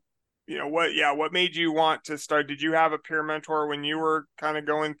 What made you want to start? Did you have a peer mentor when you were kind of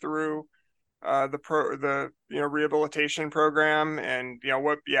going through the rehabilitation program? And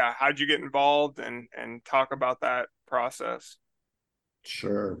how'd you get involved, and talk about that process?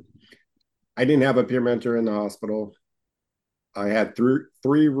 sure. I didn't have a peer mentor in the hospital. I had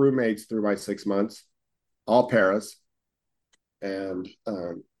three roommates through my 6 months, all paras, and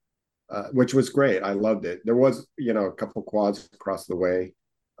which was great. I loved it. There was, a couple quads across the way.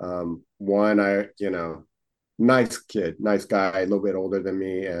 One, nice kid, nice guy, a little bit older than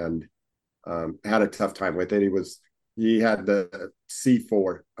me, and had a tough time with it. He had the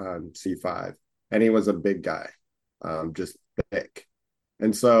C4, C5, and he was a big guy, just thick.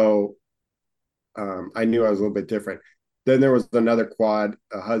 And so I knew I was a little bit different. Then there was another quad,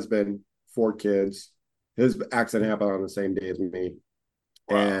 a husband, 4 kids. His accident happened on the same day as me,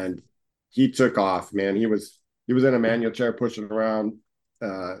 Wow. and he took off. Man, he was in a manual chair pushing around.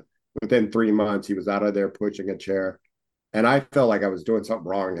 Uh, Within 3 months, he was out of there pushing a chair, and I felt like I was doing something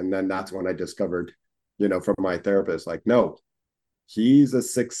wrong. And then that's when I discovered, from my therapist, like, no, he's a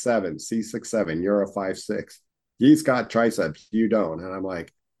 6'7", C6'7". You're a 5'6". He's got triceps, you don't. And I'm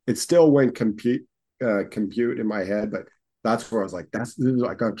like, it still went compute in my head, but that's where I was like,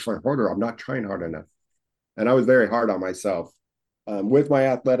 I gotta try harder. I'm not trying hard enough. And I was very hard on myself, with my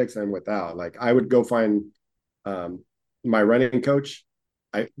athletics and without. Like, I would go find um, my running coach.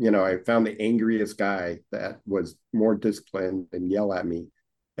 I found the angriest guy that was more disciplined and yell at me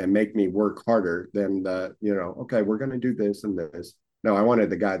and make me work harder than okay, we're going to do this and this. No, I wanted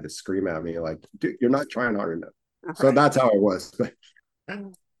the guy to scream at me like, dude, you're not trying hard enough. So Right. that's how it was. But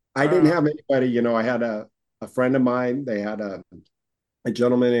I didn't Uh, have anybody. I had a friend of mine. They had a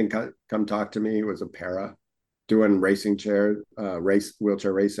gentleman and come talk to me. He was a para doing racing chair,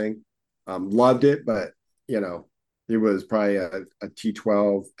 wheelchair racing. Loved it, but he was probably a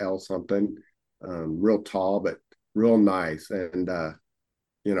T12L something, real tall, but real nice. And,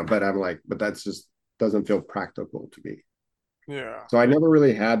 but I'm like, but that's just doesn't feel practical to me. yeah. So I never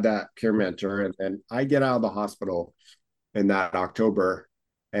really had that peer mentor. And then I get out of the hospital in that October,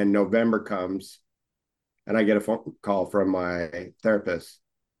 and November comes, and I get a phone call from my therapist.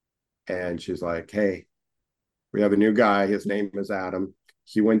 And she's like, hey, we have a new guy. His name is Adam.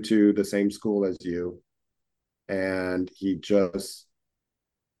 He went to the same school as you. And he just,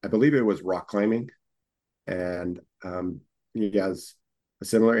 I believe it was rock climbing. And he has a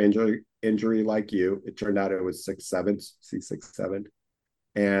similar injury like you. It turned out it was 6'7", C6'7".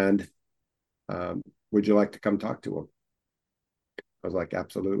 And would you like to come talk to him? I was like,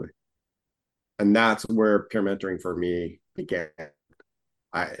 absolutely. And that's where peer mentoring for me began.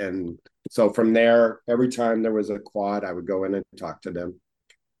 And so from there, every time there was a quad, I would go in and talk to them.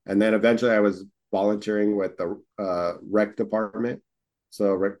 And then eventually I was volunteering with the rec department.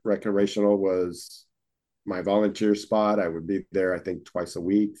 So recreational was my volunteer spot. I would be there, I think, twice a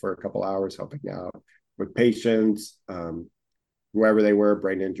week for a couple hours helping out with patients, whoever they were,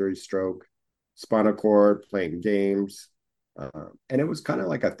 brain injury, stroke, spinal cord, playing games. And it was kind of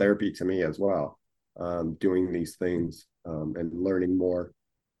like a therapy to me as well, doing these things, and learning more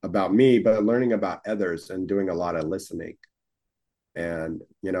about me, but learning about others and doing a lot of listening. And,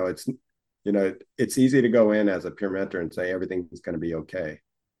 it's easy to go in as a peer mentor and say everything's going to be okay.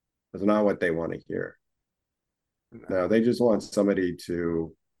 That's not what they want to hear. No, they just want somebody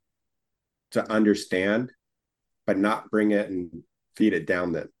to understand, but not bring it and feed it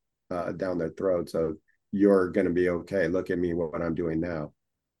down their throat. So you're going to be okay. Look at me, what I'm doing now.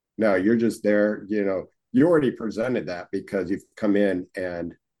 No, you're just there. You already presented that because you've come in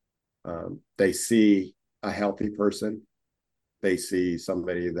and they see a healthy person. They see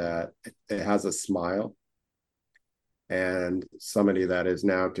somebody that has a smile and somebody that is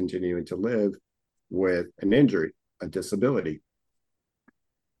now continuing to live with an injury, a disability.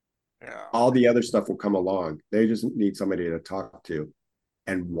 Yeah. All the other stuff will come along. They just need somebody to talk to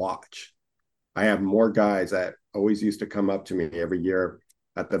and watch. I have more guys that always used to come up to me every year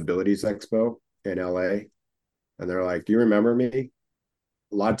at the Abilities Expo in LA. And they're like, "Do you remember me?"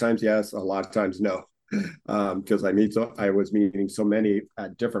 A lot of times, yes. A lot of times, no. Because I was meeting so many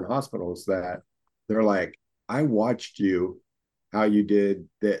at different hospitals that they're like, "I watched you how you did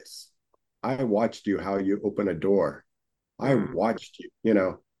this. I watched you how you open a door. I Mm, watched you."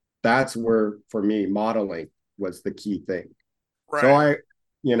 That's where for me modeling was the key thing. So right.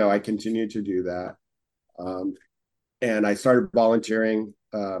 I continued to do that. Um, and I started volunteering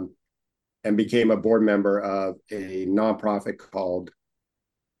and became a board member of a nonprofit called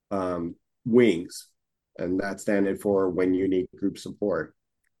WINGS, and that standing for When You Need Group Support.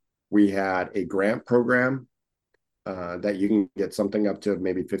 We had a grant program that you can get something up to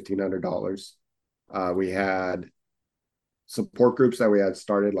maybe $1,500. We had support groups that we had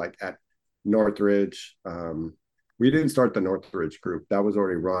started like at Northridge. We didn't start the Northridge group; that was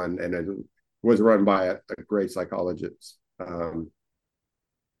already run, and it was run by a great psychologist.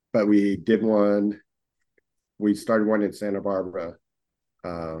 But we did one. We started one in Santa Barbara.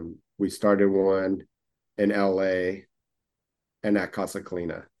 We started one in LA and at Casa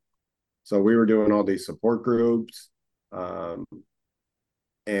Clina. So we were doing all these support groups, and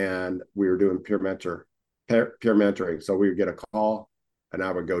we were doing peer mentoring. So we would get a call, and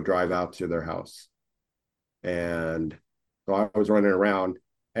I would go drive out to their house, and so I was running around.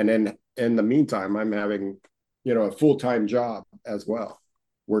 And then in the meantime, I'm having a full-time job as well,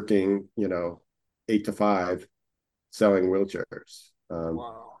 working 8 to 5, selling wheelchairs.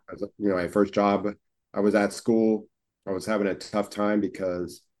 Wow. As my first job, I was at school. I was having a tough time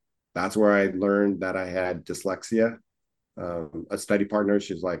because that's where I learned that I had dyslexia. A study partner,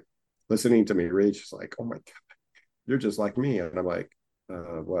 she's like listening to me read. She's like, "Oh my God, you're just like me." And I'm like,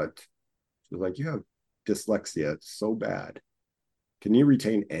 "What?" She's like, "You have dyslexia. It's so bad. Can you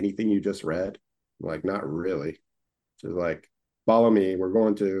retain anything you just read?" I'm like, "Not really." She's like, "Follow me. We're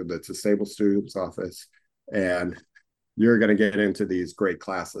going to the disabled students office, and you're going to get into these great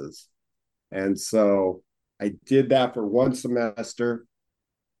classes." And so I did that for one semester.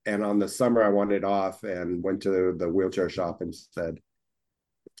 And on the summer, I wanted off and went to the wheelchair shop and said,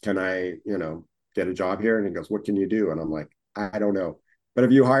 "Can I, get a job here?" And he goes, "What can you do?" And I'm like, "I don't know. But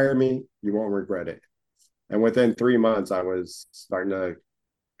if you hire me, you won't regret it." And within 3 months, I was starting to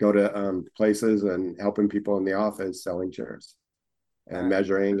go to places and helping people in the office selling chairs and Right.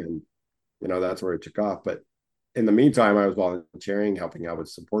 measuring. And, that's where it took off. But in the meantime, I was volunteering, helping out with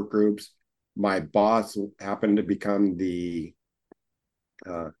support groups. My boss happened to become the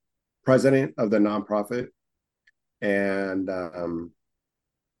uh, president of the nonprofit. And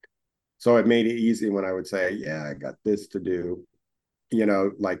so it made it easy when I would say, "Yeah, I got this to do,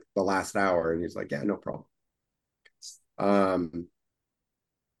 like the last hour." And he's like, "Yeah, no problem." Um,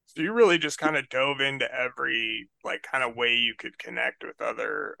 So you really just kind of dove into every like kind of way you could connect with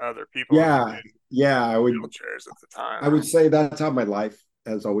other people yeah, yeah, in wheelchairs at the I time. would say that's how my life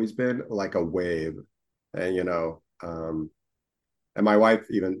has always been, like a wave. And, and my wife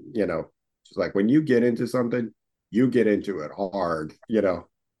even, she's like, "When you get into something, you get into it hard,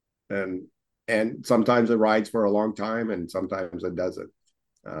 and sometimes it rides for a long time and sometimes it doesn't.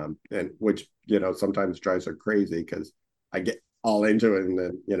 And which, sometimes drives her crazy because I get all into it, and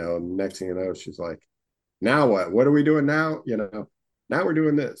then, next thing you know, she's like, "Now what? What are we doing now?" Now we're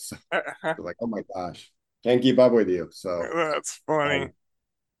doing this. Like, "Oh my gosh, can't keep up with you." So That's funny. um,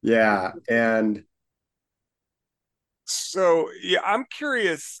 yeah. And So yeah, I'm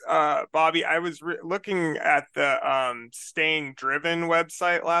curious, Bobby. I was looking at the Staying Driven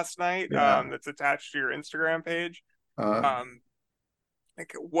website last night, yeah, that's attached to your Instagram page. uh, Um,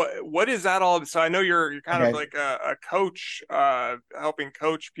 like what is that all? So I know you're kind of okay, like a coach, helping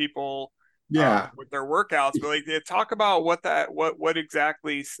coach people yeah, with their workouts, but like talk about what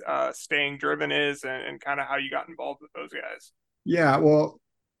exactly Staying Driven is, and kind of how you got involved with those guys. yeah. Well,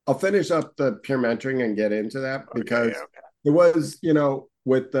 I'll finish up the peer mentoring and get into that Okay, because yeah, it was,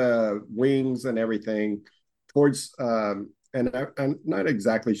 with the wings and everything towards, and I'm not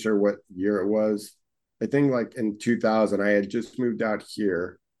exactly sure what year it was. I think like in 2000, I had just moved out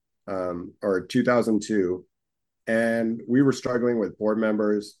here, or 2002, and we were struggling with board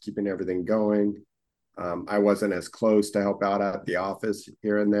members, keeping everything going. I wasn't as close to help out at the office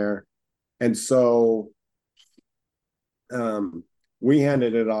here and there. And so um, we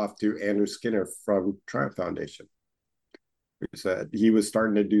handed it off to Andrew Skinner from Triumph Foundation. We said he was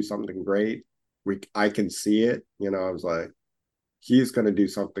starting to do something great. I can see it. I was like, he's going to do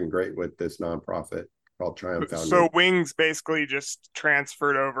something great with this nonprofit. called Triumph So Foundation. Wings basically just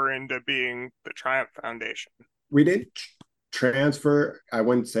transferred over into being the Triumph Foundation. We didn't transfer. I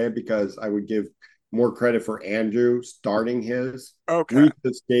wouldn't say it because I would give more credit for Andrew starting his. Okay. We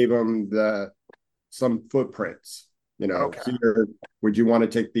just gave him some footprints. Okay. Here, would you want to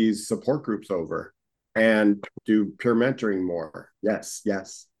take these support groups over and do peer mentoring more? Yes,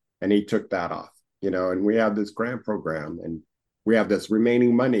 yes. And he took that off, and we have this grant program and we have this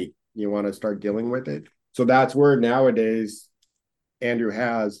remaining money. You want to start dealing with it? So that's where nowadays Andrew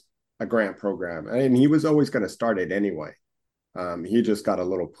has a grant program. And he was always going to start it anyway. He just got a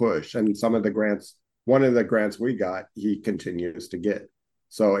little push. And one of the grants we got, he continues to get.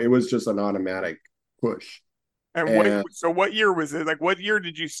 So it was just an automatic push. And what year was it? Like what year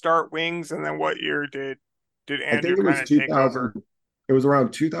did you start Wings, and then what year did I Andrew think it kind was of take over? it was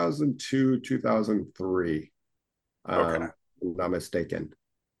around 2002, 2003, Okay. if I'm not mistaken.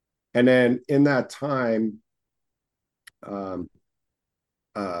 And then in that time, um,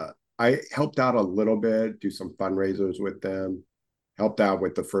 I helped out a little bit, do some fundraisers with them, helped out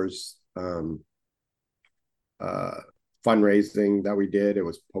with the first uh, fundraising that we did. It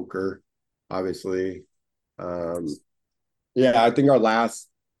was poker, obviously. Um, yeah, I think our last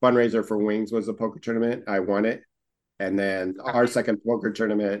fundraiser for Wings was a poker tournament. I won it. And then our second poker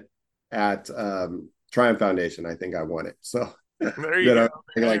tournament at Triumph Foundation, I think I won it. So, There you go.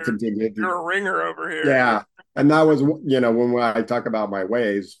 I like continued. You're a ringer over here. Yeah. And that was, when I talk about my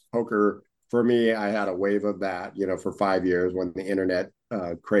waves, poker, for me, I had a wave of that, for 5 years when the internet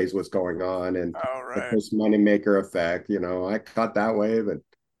craze was going on and Oh, the right. first moneymaker effect, I caught that wave and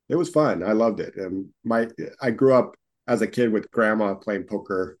it was fun. I loved it. And I grew up as a kid with grandma playing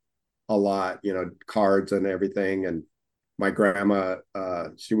poker a lot, cards and everything. And my grandma,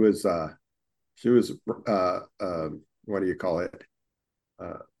 she was what do you call it?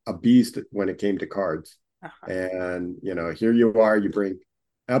 A beast when it came to cards. And here you are, you bring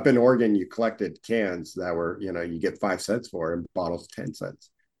up in Oregon, you collected cans that were, you get 5 cents for, and bottles 10 cents.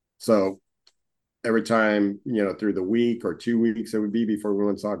 So every time, through the week or 2 weeks it would be before we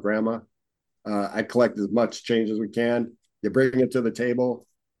went and saw grandma, I collect as much change as we can. You bring it to the table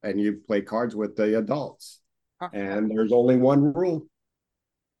and you play cards with the adults. And there's only one rule: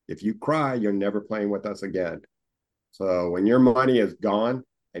 if you cry, you're never playing with us again. So when your money is gone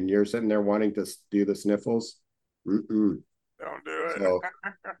and you're sitting there wanting to do the sniffles, Don't do it. So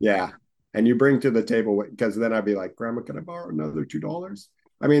yeah. And you bring to the table, because then I'd be like, Grandma, can I borrow another $2?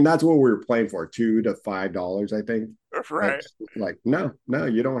 I mean, that's what we were playing for, $2 to $5, I think. Right. Like, no,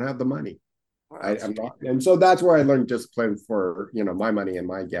 you don't have the money. Well, I'm not. And so that's where I learned discipline for, my money and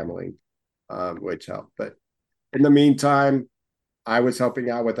my gambling, which helped. But in the meantime, I was helping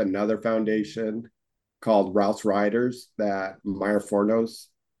out with another foundation called Rouse Riders that Maya Fornos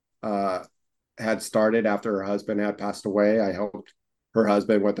had started after her husband had passed away. I helped her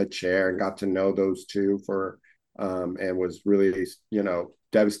husband with a chair and got to know those two and was really,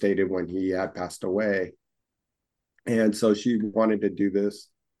 devastated when he had passed away. And so she wanted to do this,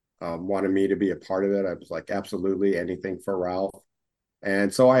 wanted me to be a part of it. I was like, absolutely, anything for Ralph.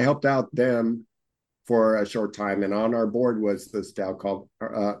 And so I helped out them for a short time. And on our board was this gal called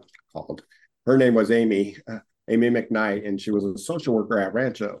her name was Amy McKnight, and she was a social worker at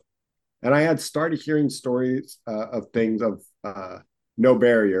Rancho. And I had started hearing stories of things of no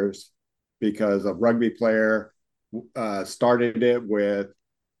barriers, because a rugby player started it with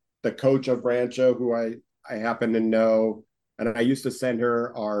the coach of Rancho, who I happen to know. And I used to send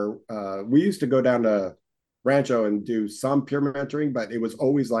her we used to go down to Rancho and do some peer mentoring, but it was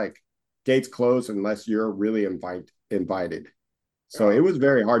always like gates closed unless you're really invited. So it was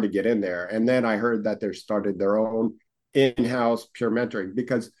very hard to get in there. And then I heard that they started their own in-house peer mentoring,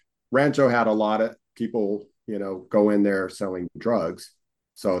 because Rancho had a lot of people, go in there selling drugs.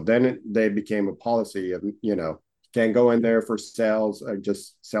 So then they became a policy of, can't go in there for sales or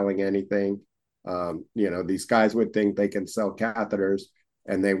just selling anything. These guys would think they can sell catheters,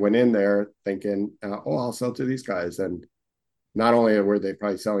 and they went in there thinking, I'll sell to these guys. And not only were they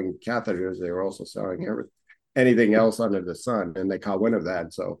probably selling catheters, they were also selling anything else under the sun. And they caught wind of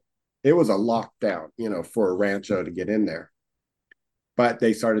that. So it was a lockdown, for Rancho to get in there. But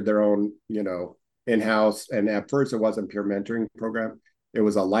they started their own, in-house. And at first it wasn't peer mentoring program. It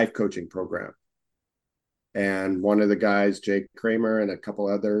was a life coaching program. And one of the guys, Jake Kramer, and a couple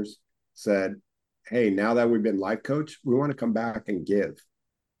others said, hey, now that we've been life coach, we want to come back and give.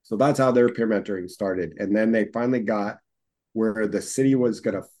 So that's how their peer mentoring started. And then they finally got where the city was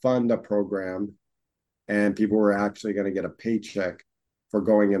going to fund a program and people were actually going to get a paycheck for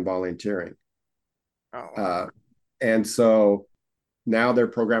going and volunteering. Oh, wow. And so now their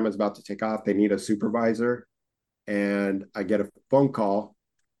program is about to take off. They need a supervisor. And I get a phone call.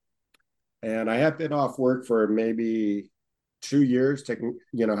 And I have been off work for maybe 2 years, taking,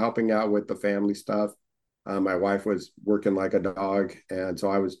 helping out with the family stuff. My wife was working like a dog. And so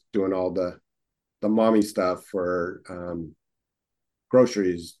I was doing all the mommy stuff for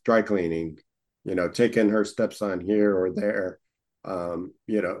groceries, dry cleaning, taking her stepson here or there.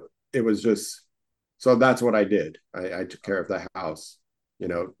 It was just, so that's what I did. I took care of the house,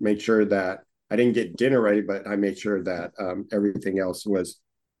 made sure that I didn't get dinner ready, but I made sure that everything else was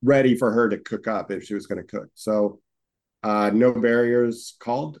ready for her to cook up if she was going to cook. So No Barriers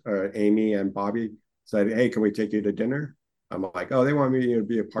called, Amy and Bobby said, hey, can we take you to dinner? I'm like, oh, they want me to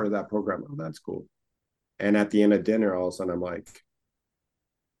be a part of that program. Oh, that's cool. And at the end of dinner, all of a sudden, I'm like,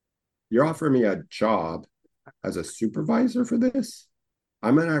 you're offering me a job as a supervisor for this?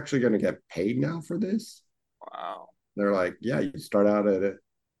 I'm actually going to get paid now for this? Wow. They're like, yeah, you start out at it.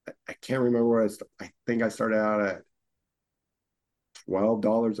 I can't remember where I think I started out at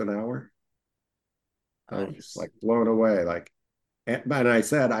 $12 an hour. Nice. I was like blown away. And I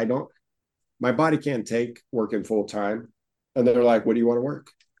said, my body can't take working full time. And they're like, what do you want to work?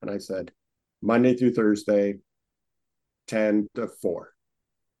 And I said, Monday through Thursday, 10 to 4.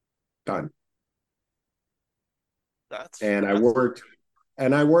 Done. And I worked,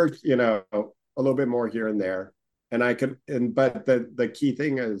 a little bit more here and there. And but the key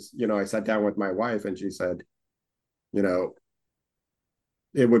thing is, I sat down with my wife and she said, it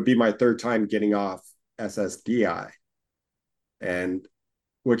would be my third time getting off SSDI, and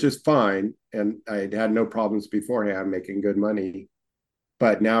which is fine. And I had no problems beforehand making good money.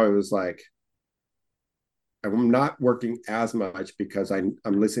 But now it was like, I'm not working as much because I'm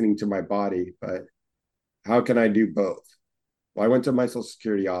listening to my body, but how can I do both? Well, I went to my Social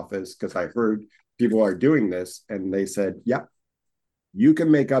Security office because I heard people are doing this, and they said, yep, you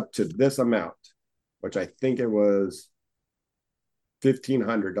can make up to this amount, which I think it was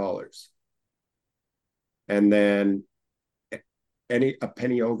 $1,500. And then a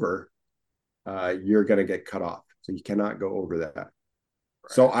penny over, you're going to get cut off. So you cannot go over that. Right.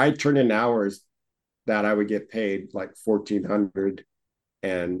 So I turned in hours that I would get paid like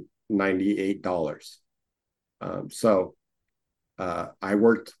 $1,498. So I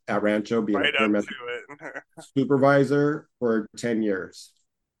worked at Rancho being a perimeter supervisor for 10 years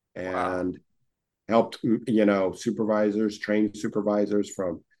and helped, supervisors, trained supervisors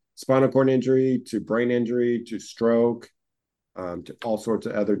from spinal cord injury to brain injury to stroke, to all sorts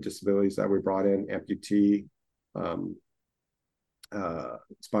of other disabilities that we brought in, amputee,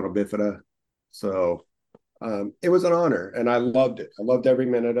 spinal bifida. So it was an honor, and I loved it. I loved every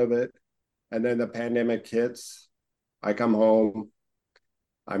minute of it. And then the pandemic hits. I come home.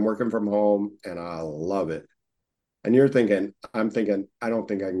 I'm working from home, and I love it. And I'm thinking, I don't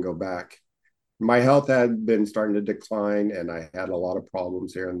think I can go back. My health had been starting to decline, and I had a lot of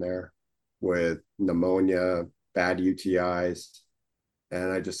problems here and there with pneumonia, bad UTIs.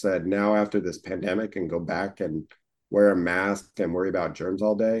 And I just said, now after this pandemic and go back and wear a mask and worry about germs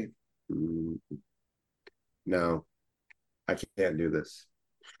all day, no, I can't do this.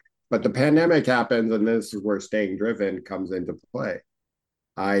 But the pandemic happens, and this is where staying driven comes into play.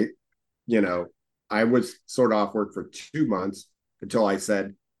 I was sort of off work for 2 months until I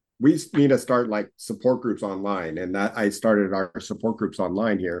said, we need to start like support groups online. And that I started our support groups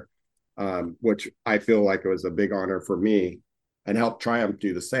online here, which I feel like it was a big honor for me, and helped Triumph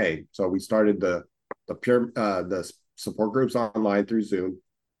do the same. So we started the support groups online through Zoom,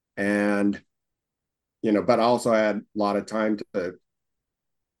 and but I also had a lot of time to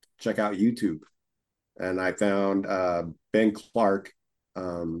check out YouTube, and I found Ben Clark.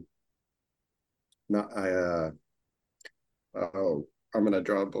 I'm gonna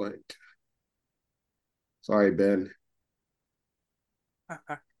draw a blank. Sorry, Ben.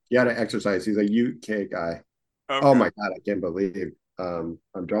 He had to exercise. He's a UK guy. Okay. Oh my God, I can't believe. I'm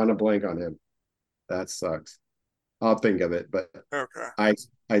drawing a blank on him. That sucks. I'll think of it. But okay.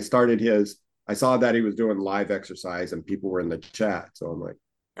 I started his. I saw that he was doing live exercise and people were in the chat. So I'm like,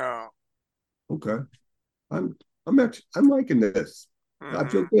 oh, okay. I'm liking this. Mm-hmm. I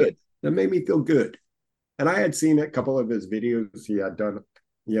feel good. That made me feel good. And I had seen a couple of his videos he had done,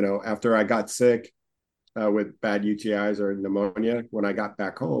 after I got sick with bad UTIs or pneumonia. When I got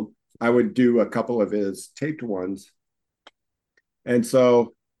back home, I would do a couple of his taped ones. And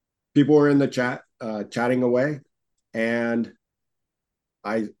so people were in the chat, chatting away. And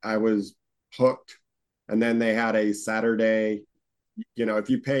I was hooked. And then they had a Saturday, if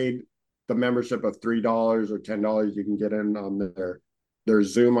you paid the membership of $3 or $10, you can get in on their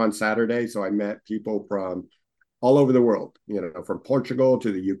Zoom on Saturday. So I met people from all over the world, from Portugal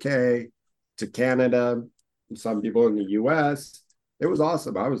to the UK to Canada, some people in the US. It was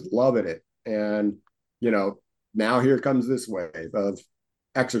awesome. I was loving it. And, now here comes this wave of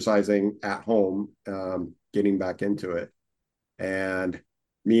exercising at home, getting back into it. And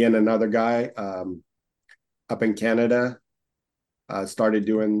me and another guy up in Canada started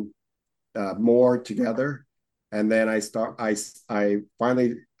doing more together. And then I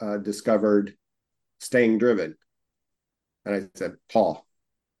finally discovered staying driven. And I said, Paul,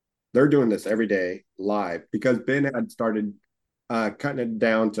 they're doing this every day live, because Ben had started cutting it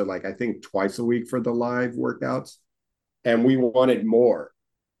down to, like, I think twice a week for the live workouts. And we wanted more.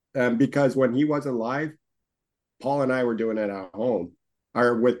 Because when he wasn't live, Paul and I were doing it at home,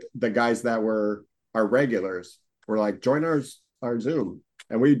 or with the guys that were our regulars. We're like, join our Zoom.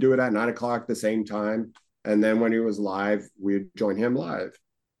 And we'd do it at 9 o'clock the same time. And then when he was live, we'd join him live.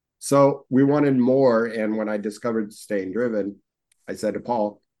 So we wanted more. And when I discovered Staying Driven, I said to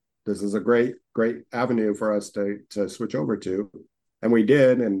Paul, this is a great, great avenue for us to switch over to. And we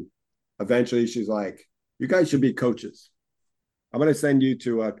did. And eventually she's like, you guys should be coaches. I'm going to send you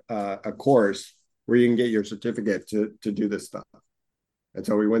to a course where you can get your certificate to do this stuff. And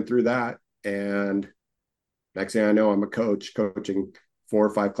so we went through that. And next thing I know, I'm a coach coaching 4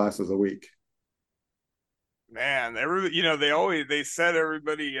 or 5 classes a week. Man, they said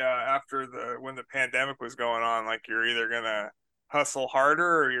everybody after when the pandemic was going on, like, you're either gonna hustle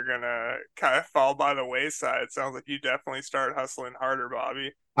harder or you're gonna kind of fall by the wayside. It sounds like you definitely started hustling harder,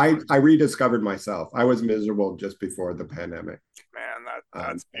 Bobby. I rediscovered myself. I was miserable just before the pandemic. Man,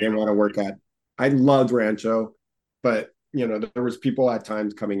 that's I didn't want to work at. I loved Rancho, but there was people at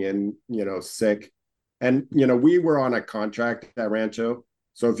times coming in, sick, and we were on a contract at Rancho,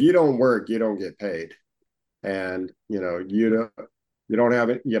 so if you don't work, you don't get paid. And you don't have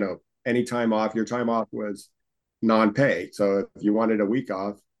it, any time off. Your time off was non-pay, so if you wanted a week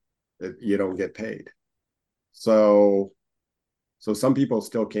off, you don't get paid. So some people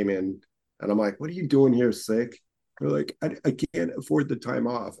still came in, and I'm like, what are you doing here sick? They're like, I can't afford the time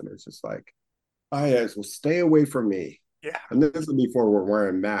off. And it's just like, yes, well, stay away from me. Yeah. And this is before we're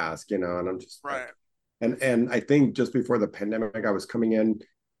wearing masks, and I'm just right. Like, and I think just before the pandemic, I was coming in,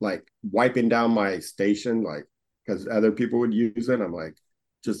 like, wiping down my station, like, because other people would use it. I'm like,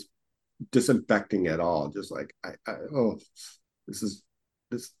 just disinfecting it all. Just like, this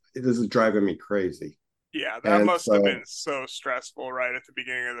is driving me crazy. Yeah, that must have been so stressful right at the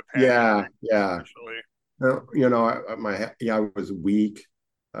beginning of the pandemic. Yeah. Actually. I was weak.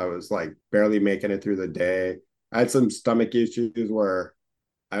 I was like barely making it through the day. I had some stomach issues where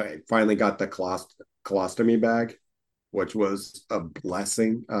I finally got the colostomy bag, which was a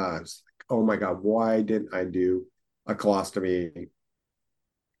blessing. I was like, oh my God, why didn't I do a colostomy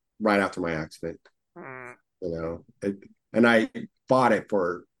right after my accident? And I fought it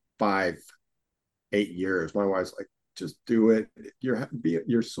for 5-8 years. My wife's like, just do it.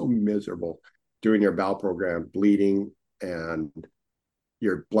 You're so miserable doing your bowel program, bleeding, and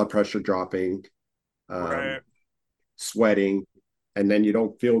your blood pressure dropping, right. sweating, and then you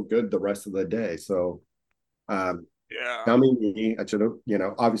don't feel good the rest of the day. So tell me, I should have,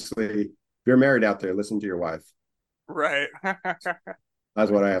 obviously, if you're married out there, listen to your wife. Right.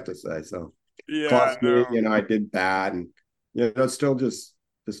 That's what I have to say. So cost me, I did that, and still just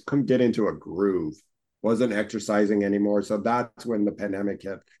couldn't get into a groove. Wasn't exercising anymore. So that's when the pandemic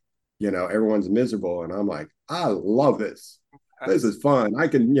hit. Everyone's miserable, and I'm like, I love this. This is fun. I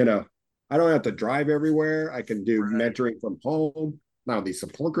can, I don't have to drive everywhere. I can do mentoring from home. Now these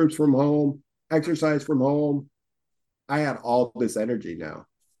support groups from home, exercise from home. I had all this energy now.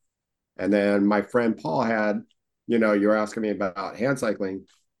 And then my friend Paul had, you're asking me about hand cycling.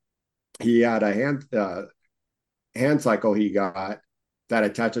 He had a hand cycle he got that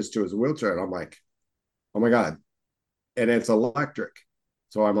attaches to his wheelchair. And I'm like, oh my God. And it's electric.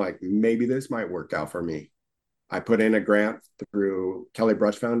 So I'm like, maybe this might work out for me. I put in a grant through Kelly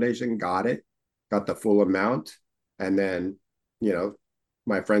Brush Foundation, got the full amount. And then,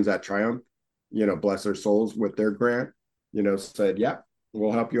 my friends at Triumph, bless their souls with their grant, said, yep,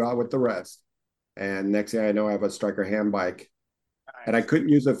 we'll help you out with the rest. And next thing I know, I have a Striker hand bike. Nice. And I couldn't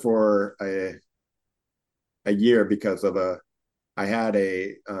use it for a year because of I had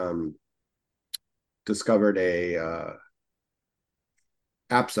discovered a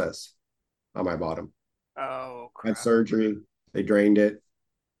abscess on my bottom. Oh, crap. Had surgery. They drained it.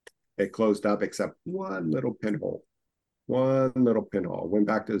 It closed up except one little pinhole. Went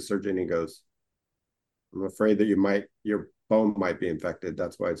back to the surgeon. He goes, I'm afraid that your bone might be infected.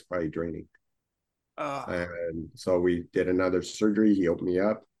 That's why it's probably draining. And so we did another surgery. He opened me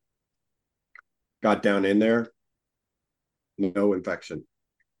up, got down in there, no infection.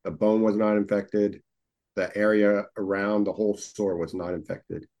 The bone was not infected. The area around the whole sore was not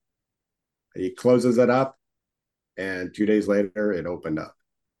infected. He closes it up, and 2 days later, it opened up.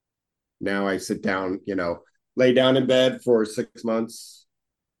 Now I sit down, lay down in bed for 6 months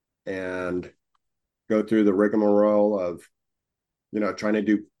and go through the rigmarole of, trying to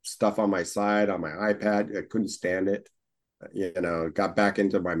do stuff on my side, on my iPad. I couldn't stand it. Got back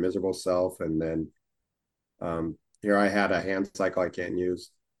into my miserable self. And then here I had a hand cycle I can't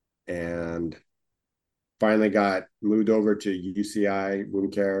use. And finally got moved over to UCI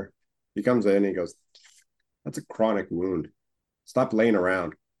wound care. He comes in and he goes, "That's a chronic wound. Stop laying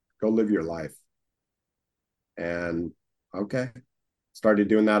around. Go live your life." And okay, started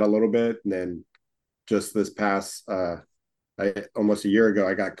doing that a little bit. And then just this past, almost a year ago,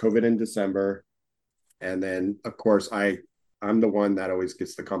 I got COVID in December. And then, of course, I'm the one that always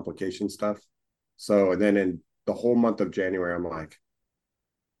gets the complication stuff. So then in the whole month of January, I'm like,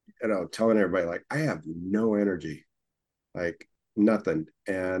 telling everybody, like, I have no energy, like nothing.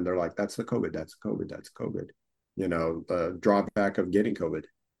 And they're like, "That's the COVID, that's COVID, that's COVID." The drawback of getting COVID.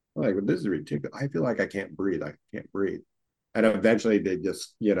 I'm like, "Well, this is ridiculous. I feel like I can't breathe. I can't breathe." And eventually they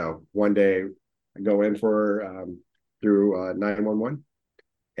just, one day I go in for, through 911,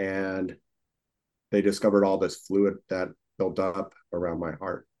 and they discovered all this fluid that built up around my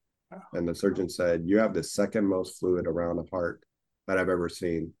heart. And the surgeon said, "You have the second most fluid around a heart that I've ever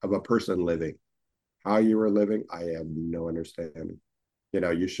seen of a person living. How you were living, I have no understanding.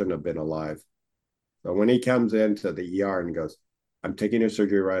 You shouldn't have been alive." So when he comes into the ER and goes, "I'm taking your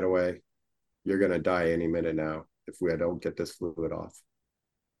surgery right away. You're going to die any minute now if we don't get this fluid off."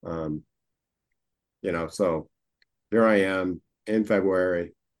 So here I am in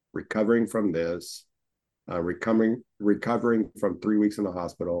February, recovering from this, recovering from 3 weeks in the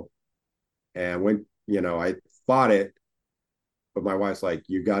hospital. And when, I fought it, but my wife's like,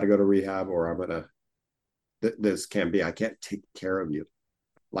 "You got to go to rehab or I'm going to, this can't be, I can't take care of you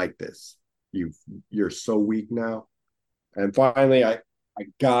like this. You're so weak now." And finally, I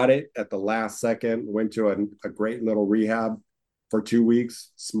got it at the last second, went to a great little rehab for 2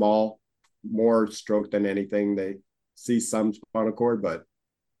 weeks, small, more stroke than anything. They see some spinal cord, but,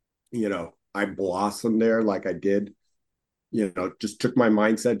 I blossomed there like I did, just took my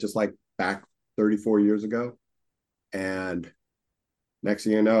mindset just like back 34 years ago. And next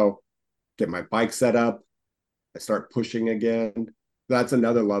thing you know, get my bike set up. I start pushing again. That's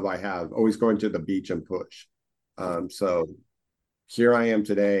another love I have, always going to the beach and push. So here I am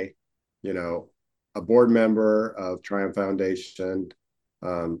today, a board member of Triumph Foundation.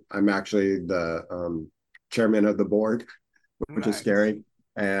 I'm actually the chairman of the board, which is scary,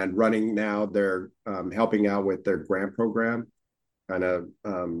 and running now. They're helping out with their grant program, kind of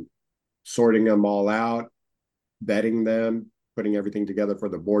sorting them all out, vetting them, putting everything together for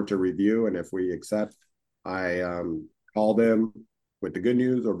the board to review. And if we accept, I call them with the good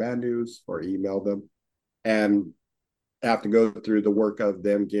news or bad news, or email them, and have to go through the work of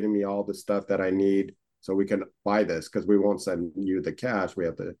them getting me all the stuff that I need so we can buy this, because we won't send you the cash. We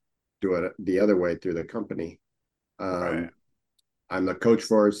have to do it the other way through the company. Right. I'm the coach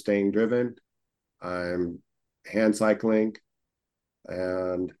for Staying Driven. I'm hand cycling,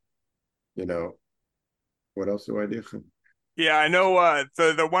 and what else do I do? Yeah, I know.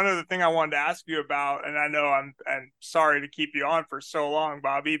 The one other thing I wanted to ask you about, and I know I'm sorry to keep you on for so long,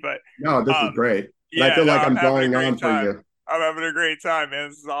 Bobby, but No, this is great. And I yeah, feel no, like I'm I'm having a going on great for time. you. I'm having a great time, man.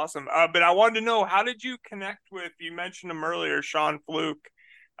 This is awesome. But I wanted to know, how did you connect with? You mentioned him earlier, Sean Fluke,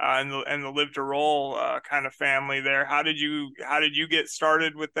 and the Live to Roll kind of family there. How did you get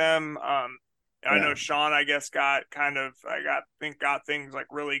started with them? I know Sean, I guess, got things like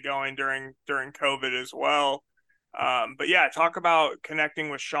really going during COVID as well. But yeah, talk about connecting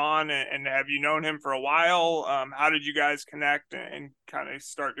with Sean, and have you known him for a while? How did you guys connect and kind of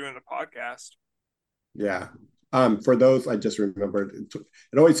start doing the podcast? Yeah. For those, I just remembered,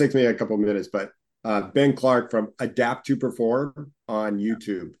 it always takes me a couple of minutes, but Ben Clark from Adapt to Perform on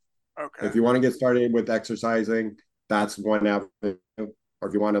YouTube. Okay. If you want to get started with exercising, that's one avenue. Or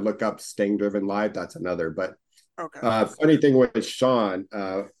if you want to look up Staying Driven Live, that's another. But funny thing with Sean,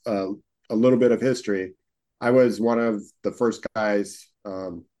 a little bit of history. I was one of the first guys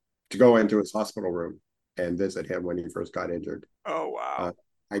to go into his hospital room and visit him when he first got injured. Oh, wow.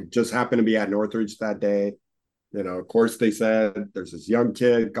 I just happened to be at Northridge that day. Of course, they said there's this young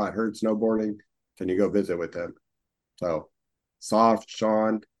kid got hurt snowboarding. Can you go visit with him? So saw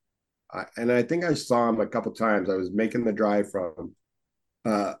Sean, and I think I saw him a couple times. I was making the drive from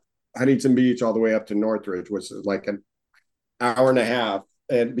Huntington Beach all the way up to Northridge, which is like an hour and a half.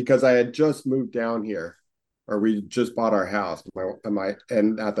 And because I had just moved down here, or we just bought our house.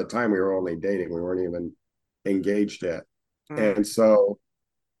 And at the time we were only dating. We weren't even engaged yet. Mm. And so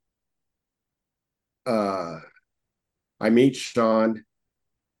uh, I meet Sean,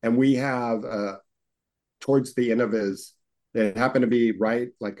 and we have towards the end of his, it happened to be right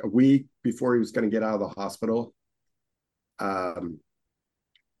like a week before he was going to get out of the hospital. Um,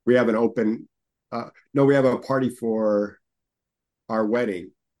 we have an open, no, we have a party for our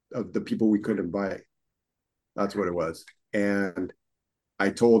wedding of the people we could invite. That's what it was. And I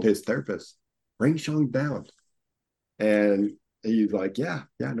told his therapist, bring Sean down. And he's like, yeah,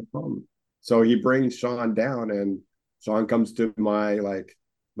 no problem. So he brings Sean down, and Sean comes to my like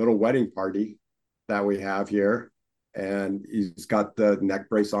little wedding party that we have here. And he's got the neck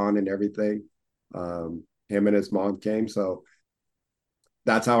brace on and everything. Him and his mom came. So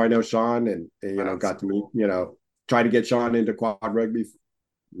that's how I know Sean, and That's got to meet, cool. try to get Sean into quad rugby.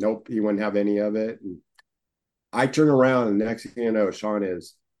 Nope, he wouldn't have any of it. And I turn around, and next thing you know, Sean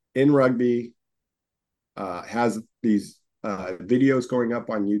is in rugby, has these videos going up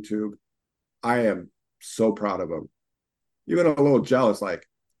on YouTube. I am so proud of him. Even a little jealous, like,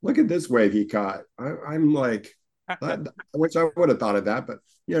 look at this wave he caught. I'm like, I wish I would have thought of that, but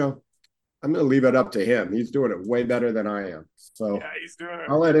I'm going to leave it up to him. He's doing it way better than I am. So Yeah, he's doing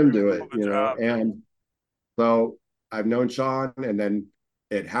I'll let him do a hell it, of a job. And so I've known Sean, and then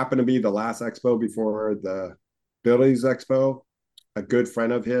it happened to be the last expo before the Billy's Expo. A good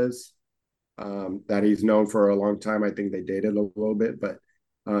friend of his that he's known for a long time. I think they dated a little bit, but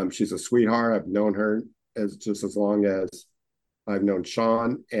she's a sweetheart. I've known her as long as I've known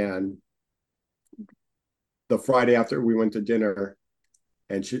Sean. And the Friday after, we went to dinner,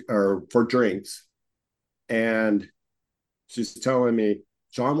 and or for drinks, and she's telling me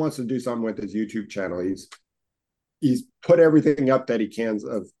Sean wants to do something with his YouTube channel. He's put everything up that he can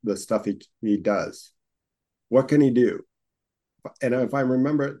of the stuff he does. What can he do? And if I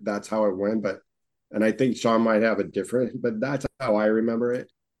remember, that's how it went. And I think Sean might have a different, but that's how I remember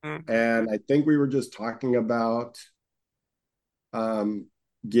it. Mm-hmm. And I think we were just talking about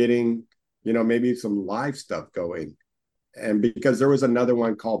getting, maybe some live stuff going. And because there was another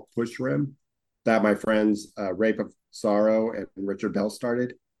one called Push Rim that my friends Rape of Sorrow and Richard Bell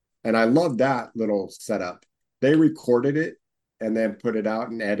started. And I love that little setup. They recorded it and then put it out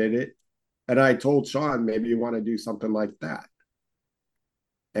and edited it. And I told Sean, maybe you want to do something like that.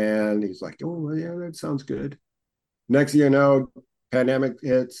 And he's like, oh, yeah, that sounds good. Next thing you know, pandemic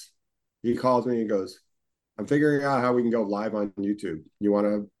hits. He calls me and goes, I'm figuring out how we can go live on YouTube. You want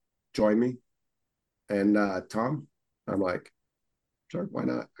to join me? And Tom, I'm like, sure, why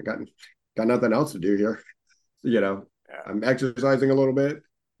not? I got nothing else to do here. Yeah. I'm exercising a little bit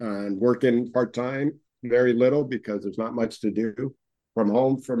and working part-time, very little, because there's not much to do from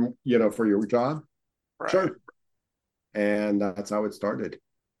home for your job. Right. Sure. And that's how it started.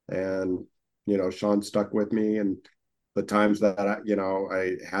 And, Sean stuck with me, and the times that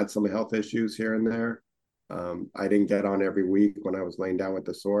I had some health issues here and there. I didn't get on every week when I was laying down with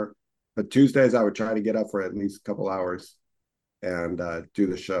the sore, but Tuesdays I would try to get up for at least a couple hours and do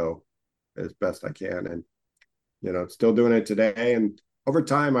the show as best I can. And, still doing it today. And over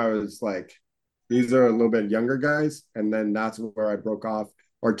time, I was like, these are a little bit younger guys. And then that's where I broke off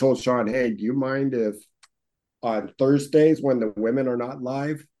or told Sean, hey, do you mind if on Thursdays when the women are not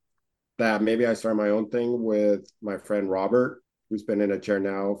live, that maybe I start my own thing with my friend Robert, who's been in a chair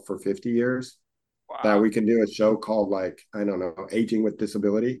now for 50 years, that Wow. we can do a show called, like, I don't know, Aging with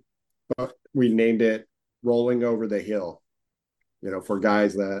Disability. But we named it Rolling Over the Hill, for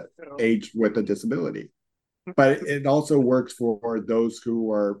guys that age with a disability. But it also works for those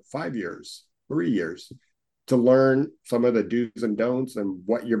who are 5 years, 3 years, to learn some of the do's and don'ts and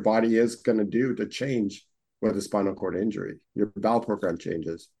what your body is going to do to change with a spinal cord injury. Your bowel program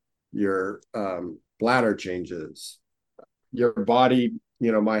changes, your bladder changes, your body,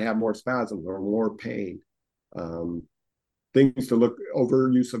 might have more spasms or more pain. Things to look,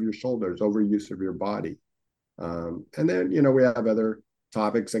 overuse of your shoulders, overuse of your body. And then, we have other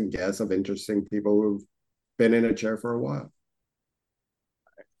topics and guests of interesting people who've been in a chair for a while.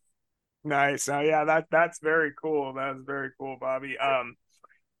 Nice. Yeah, that's very cool. That's very cool, Bobby.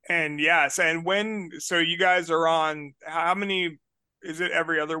 And yes, and so you guys are on how many, is it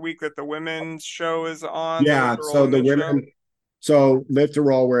every other week that the women's show is on, the Lift Yeah. the Roll So the Women's show? women, so Live to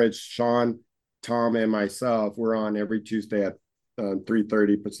Roll, where it's Sean, Tom, and myself, we're on every Tuesday at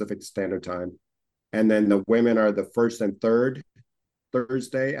 3:30 Pacific Standard Time. And then the women are the first and third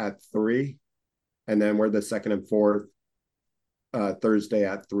Thursday at 3. And then we're the second and fourth Thursday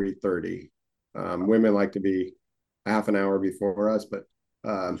at 3:30. Women like to be half an hour before us, but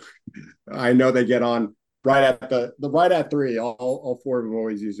I know they get on right at the right at three. All four of them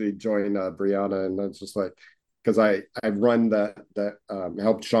always usually join Brianna, and that's just like because I run that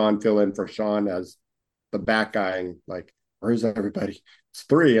helped Sean fill in for Sean as the back guy, and like where's everybody? It's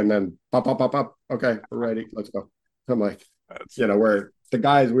three, and then pop pop pop pop. Okay, we're ready. Let's go. I'm like, That's where the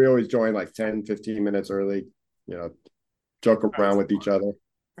guys we always join like 10, 15 minutes early. You know, joke around that's with each other.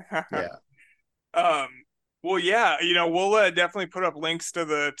 fun. Yeah, Um, well, yeah, we'll definitely put up links to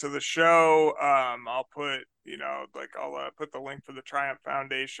the show. I'll put I'll put the link for the Triumph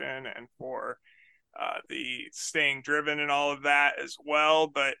Foundation and for the Staying Driven and all of that as well.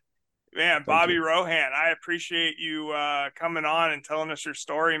 But man, thank Bobby you. Rohan, I appreciate you coming on and telling us your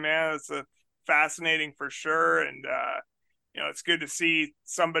story, man. It's a fascinating for sure, and it's good to see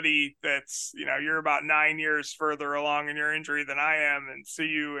somebody that's, you're about 9 years further along in your injury than I am, and see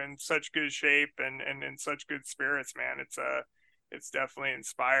you in such good shape and in such good spirits, man. It's definitely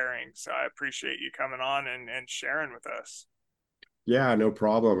inspiring. So I appreciate you coming on and sharing with us. Yeah, no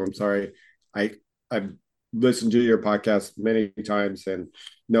problem. I'm sorry. I've listened to your podcast many times and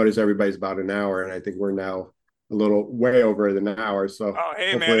noticed everybody's about an hour, and I think we're now a little way over an hour. So Oh,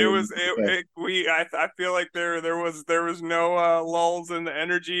 hey man, hopefully, I feel like there was no lulls in the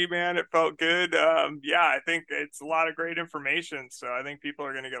energy, man. It felt good. Yeah, I think it's a lot of great information. So I think people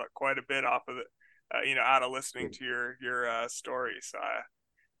are going to get quite a bit off of it, out of listening to your story. So I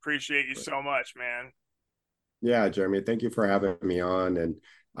appreciate you so much, man. yeah, Jeremy, thank you for having me on,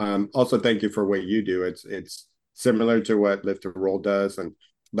 and also thank you for what you do. It's similar to what Lift to Roll does, and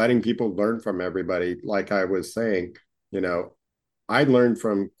letting people learn from everybody. Like I was saying, you know, I learned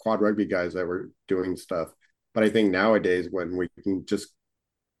from quad rugby guys that were doing stuff, but I think nowadays when we can just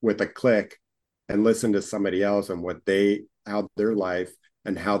with a click and listen to somebody else and what they how their life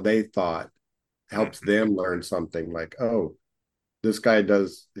and how they thought helps Mhm. them learn something like, oh, this guy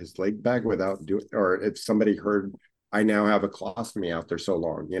does his leg back without doing, or if somebody heard, I now have a colostomy after so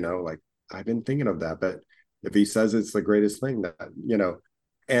long, like I've been thinking of that, but if he says it's the greatest thing that,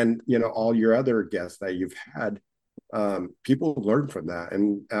 and, all your other guests that you've had, people learn from that.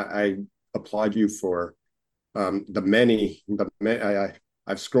 And I applaud you for I've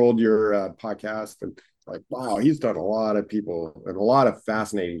scrolled your podcast and like, wow, he's done a lot of people and a lot of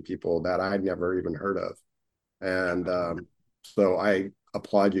fascinating people that I'd never even heard of. And so I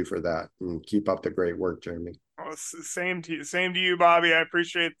applaud you for that and keep up the great work, Jeremy. Well, same to you, Bobby. I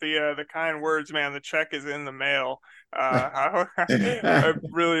appreciate the kind words, man. The check is in the mail. I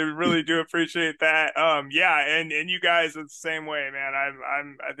really, really do appreciate that. Yeah, and you guys are the same way, man.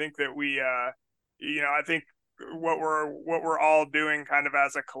 I think that I think what we're all doing kind of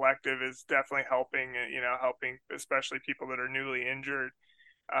as a collective is definitely helping especially people that are newly injured,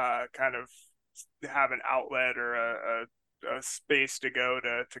 kind of have an outlet or a space to go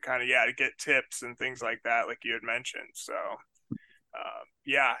to kind of to get tips and things like that, like you had mentioned. So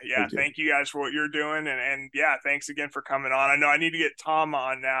yeah, Thank you. thank you guys for what you're doing, and yeah, thanks again for coming on. I know I need to get Tom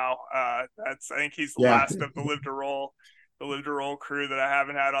on now. I think he's the Yeah. last of the Live to Roll crew that I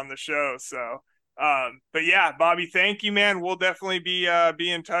haven't had on the show. So but yeah, Bobby, thank you, man. We'll definitely be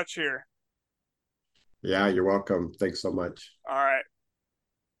in touch here. Yeah, you're welcome. Thanks so much. All right.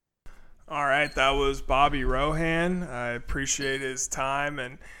 All right, that was Bobby Rohan. I appreciate his time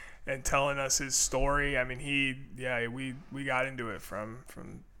and telling us his story. I mean, we got into it from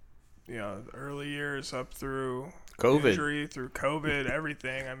the early years up through COVID. injury, through COVID,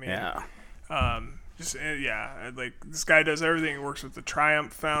 everything. I mean, Yeah. like this guy does everything. He works with the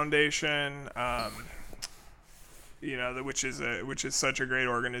Triumph Foundation, which is such a great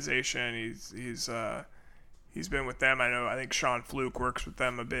organization. He's been with them. I think Sean Fluke works with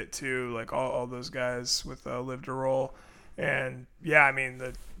them a bit too, like all those guys with Live to Roll. And yeah, I mean,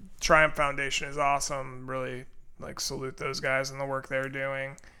 the Triumph Foundation is awesome. Really, like, salute those guys and the work they're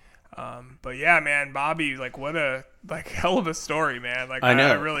doing. But yeah, man, Bobby, like, what a hell of a story, man. Like, I know.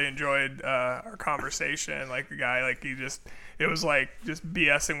 I really enjoyed our conversation. Like, the guy, like, it was like just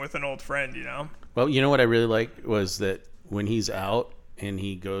BSing with an old friend, Well, you know what I really liked was that when he's out and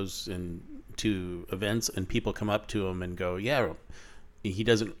he goes to events and people come up to him and go, yeah, he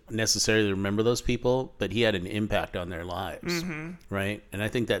doesn't necessarily remember those people, but he had an impact on their lives, right? And I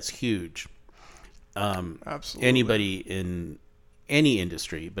think that's huge. Absolutely. Anybody in any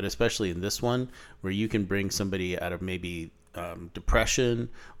industry, but especially in this one, where you can bring somebody out of maybe depression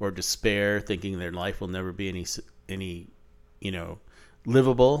or despair, thinking their life will never be any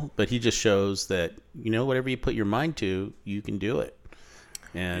livable, but he just shows that whatever you put your mind to, you can do it.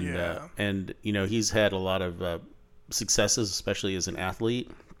 And he's had a lot of successes, especially as an athlete.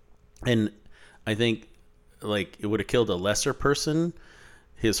 And I think, like, it would have killed a lesser person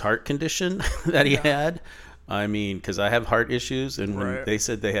his heart condition that he had. I mean, because I have heart issues, and when they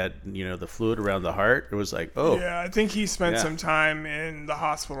said they had, the fluid around the heart, it was like, oh. Yeah, I think he spent some time in the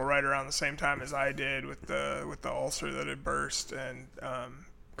hospital right around the same time as I did with the ulcer that had burst, and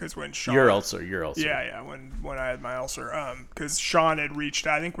because when Sean... Your ulcer. Yeah, when I had my ulcer, because Sean had reached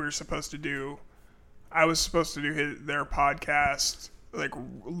out. I think I was supposed to do their podcast, like,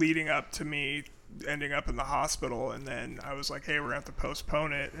 leading up to me ending up in the hospital, and then I was like, hey, we're gonna have to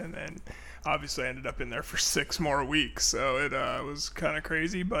postpone it, and then obviously I ended up in there for 6 more weeks, so it was kind of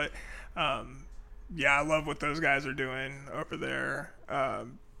crazy, but yeah, I love what those guys are doing over there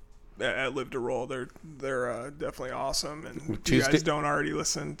at Live to Roll. They're definitely awesome, and if you guys don't already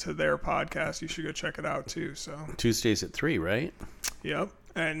listen to their podcast, you should go check it out too. So Tuesdays at 3, right? Yep.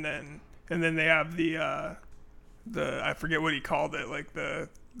 And then they have the I forget what he called it, like the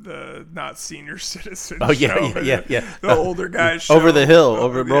not senior citizen show. The older guys show. Over the hill,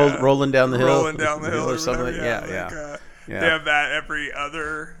 rolling down the hill. Or something. They have that every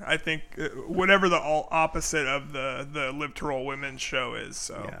other, I think, whatever the opposite of the Live to Roll women's show is.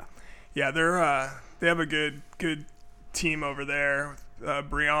 So yeah, they have a good team over there.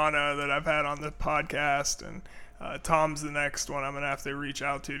 Brianna that I've had on the podcast, and Tom's the next one I'm gonna have to reach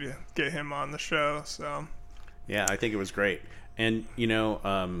out to get him on the show. So yeah, I think it was great. And,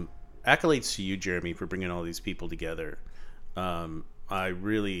 accolades to you, Jeremy, for bringing all these people together. I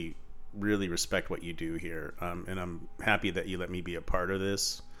really, really respect what you do here. And I'm happy that you let me be a part of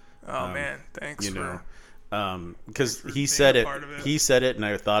this. Oh, man. Thanks because he said it. He said it, and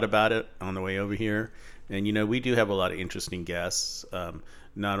I thought about it on the way over here. And, we do have a lot of interesting guests.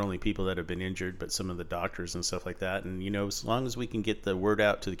 Not only people that have been injured, but some of the doctors and stuff like that. And, as long as we can get the word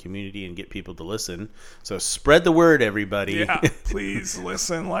out to the community and get people to listen. So spread the word, everybody. Yeah, please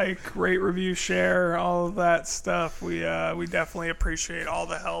listen, rate, review, share, all of that stuff. We definitely appreciate all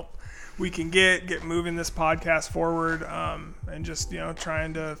the help we can get moving this podcast forward, and just,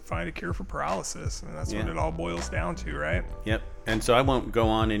 trying to find a cure for paralysis. And that's what it all boils down to, right? Yep. And so I won't go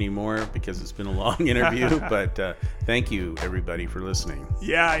on anymore because it's been a long interview, but thank you, everybody, for listening.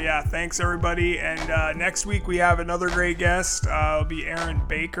 Yeah. Thanks, everybody. And next week we have another great guest. It'll be Aaron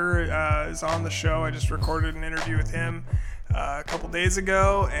Baker is on the show. I just recorded an interview with him a couple days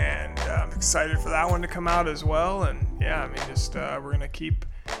ago, and I'm excited for that one to come out as well. And yeah, we're going to keep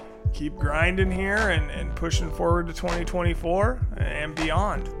grinding here and pushing forward to 2024 and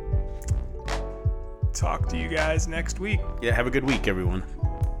beyond. Talk to you guys next week. Yeah, have a good week, everyone.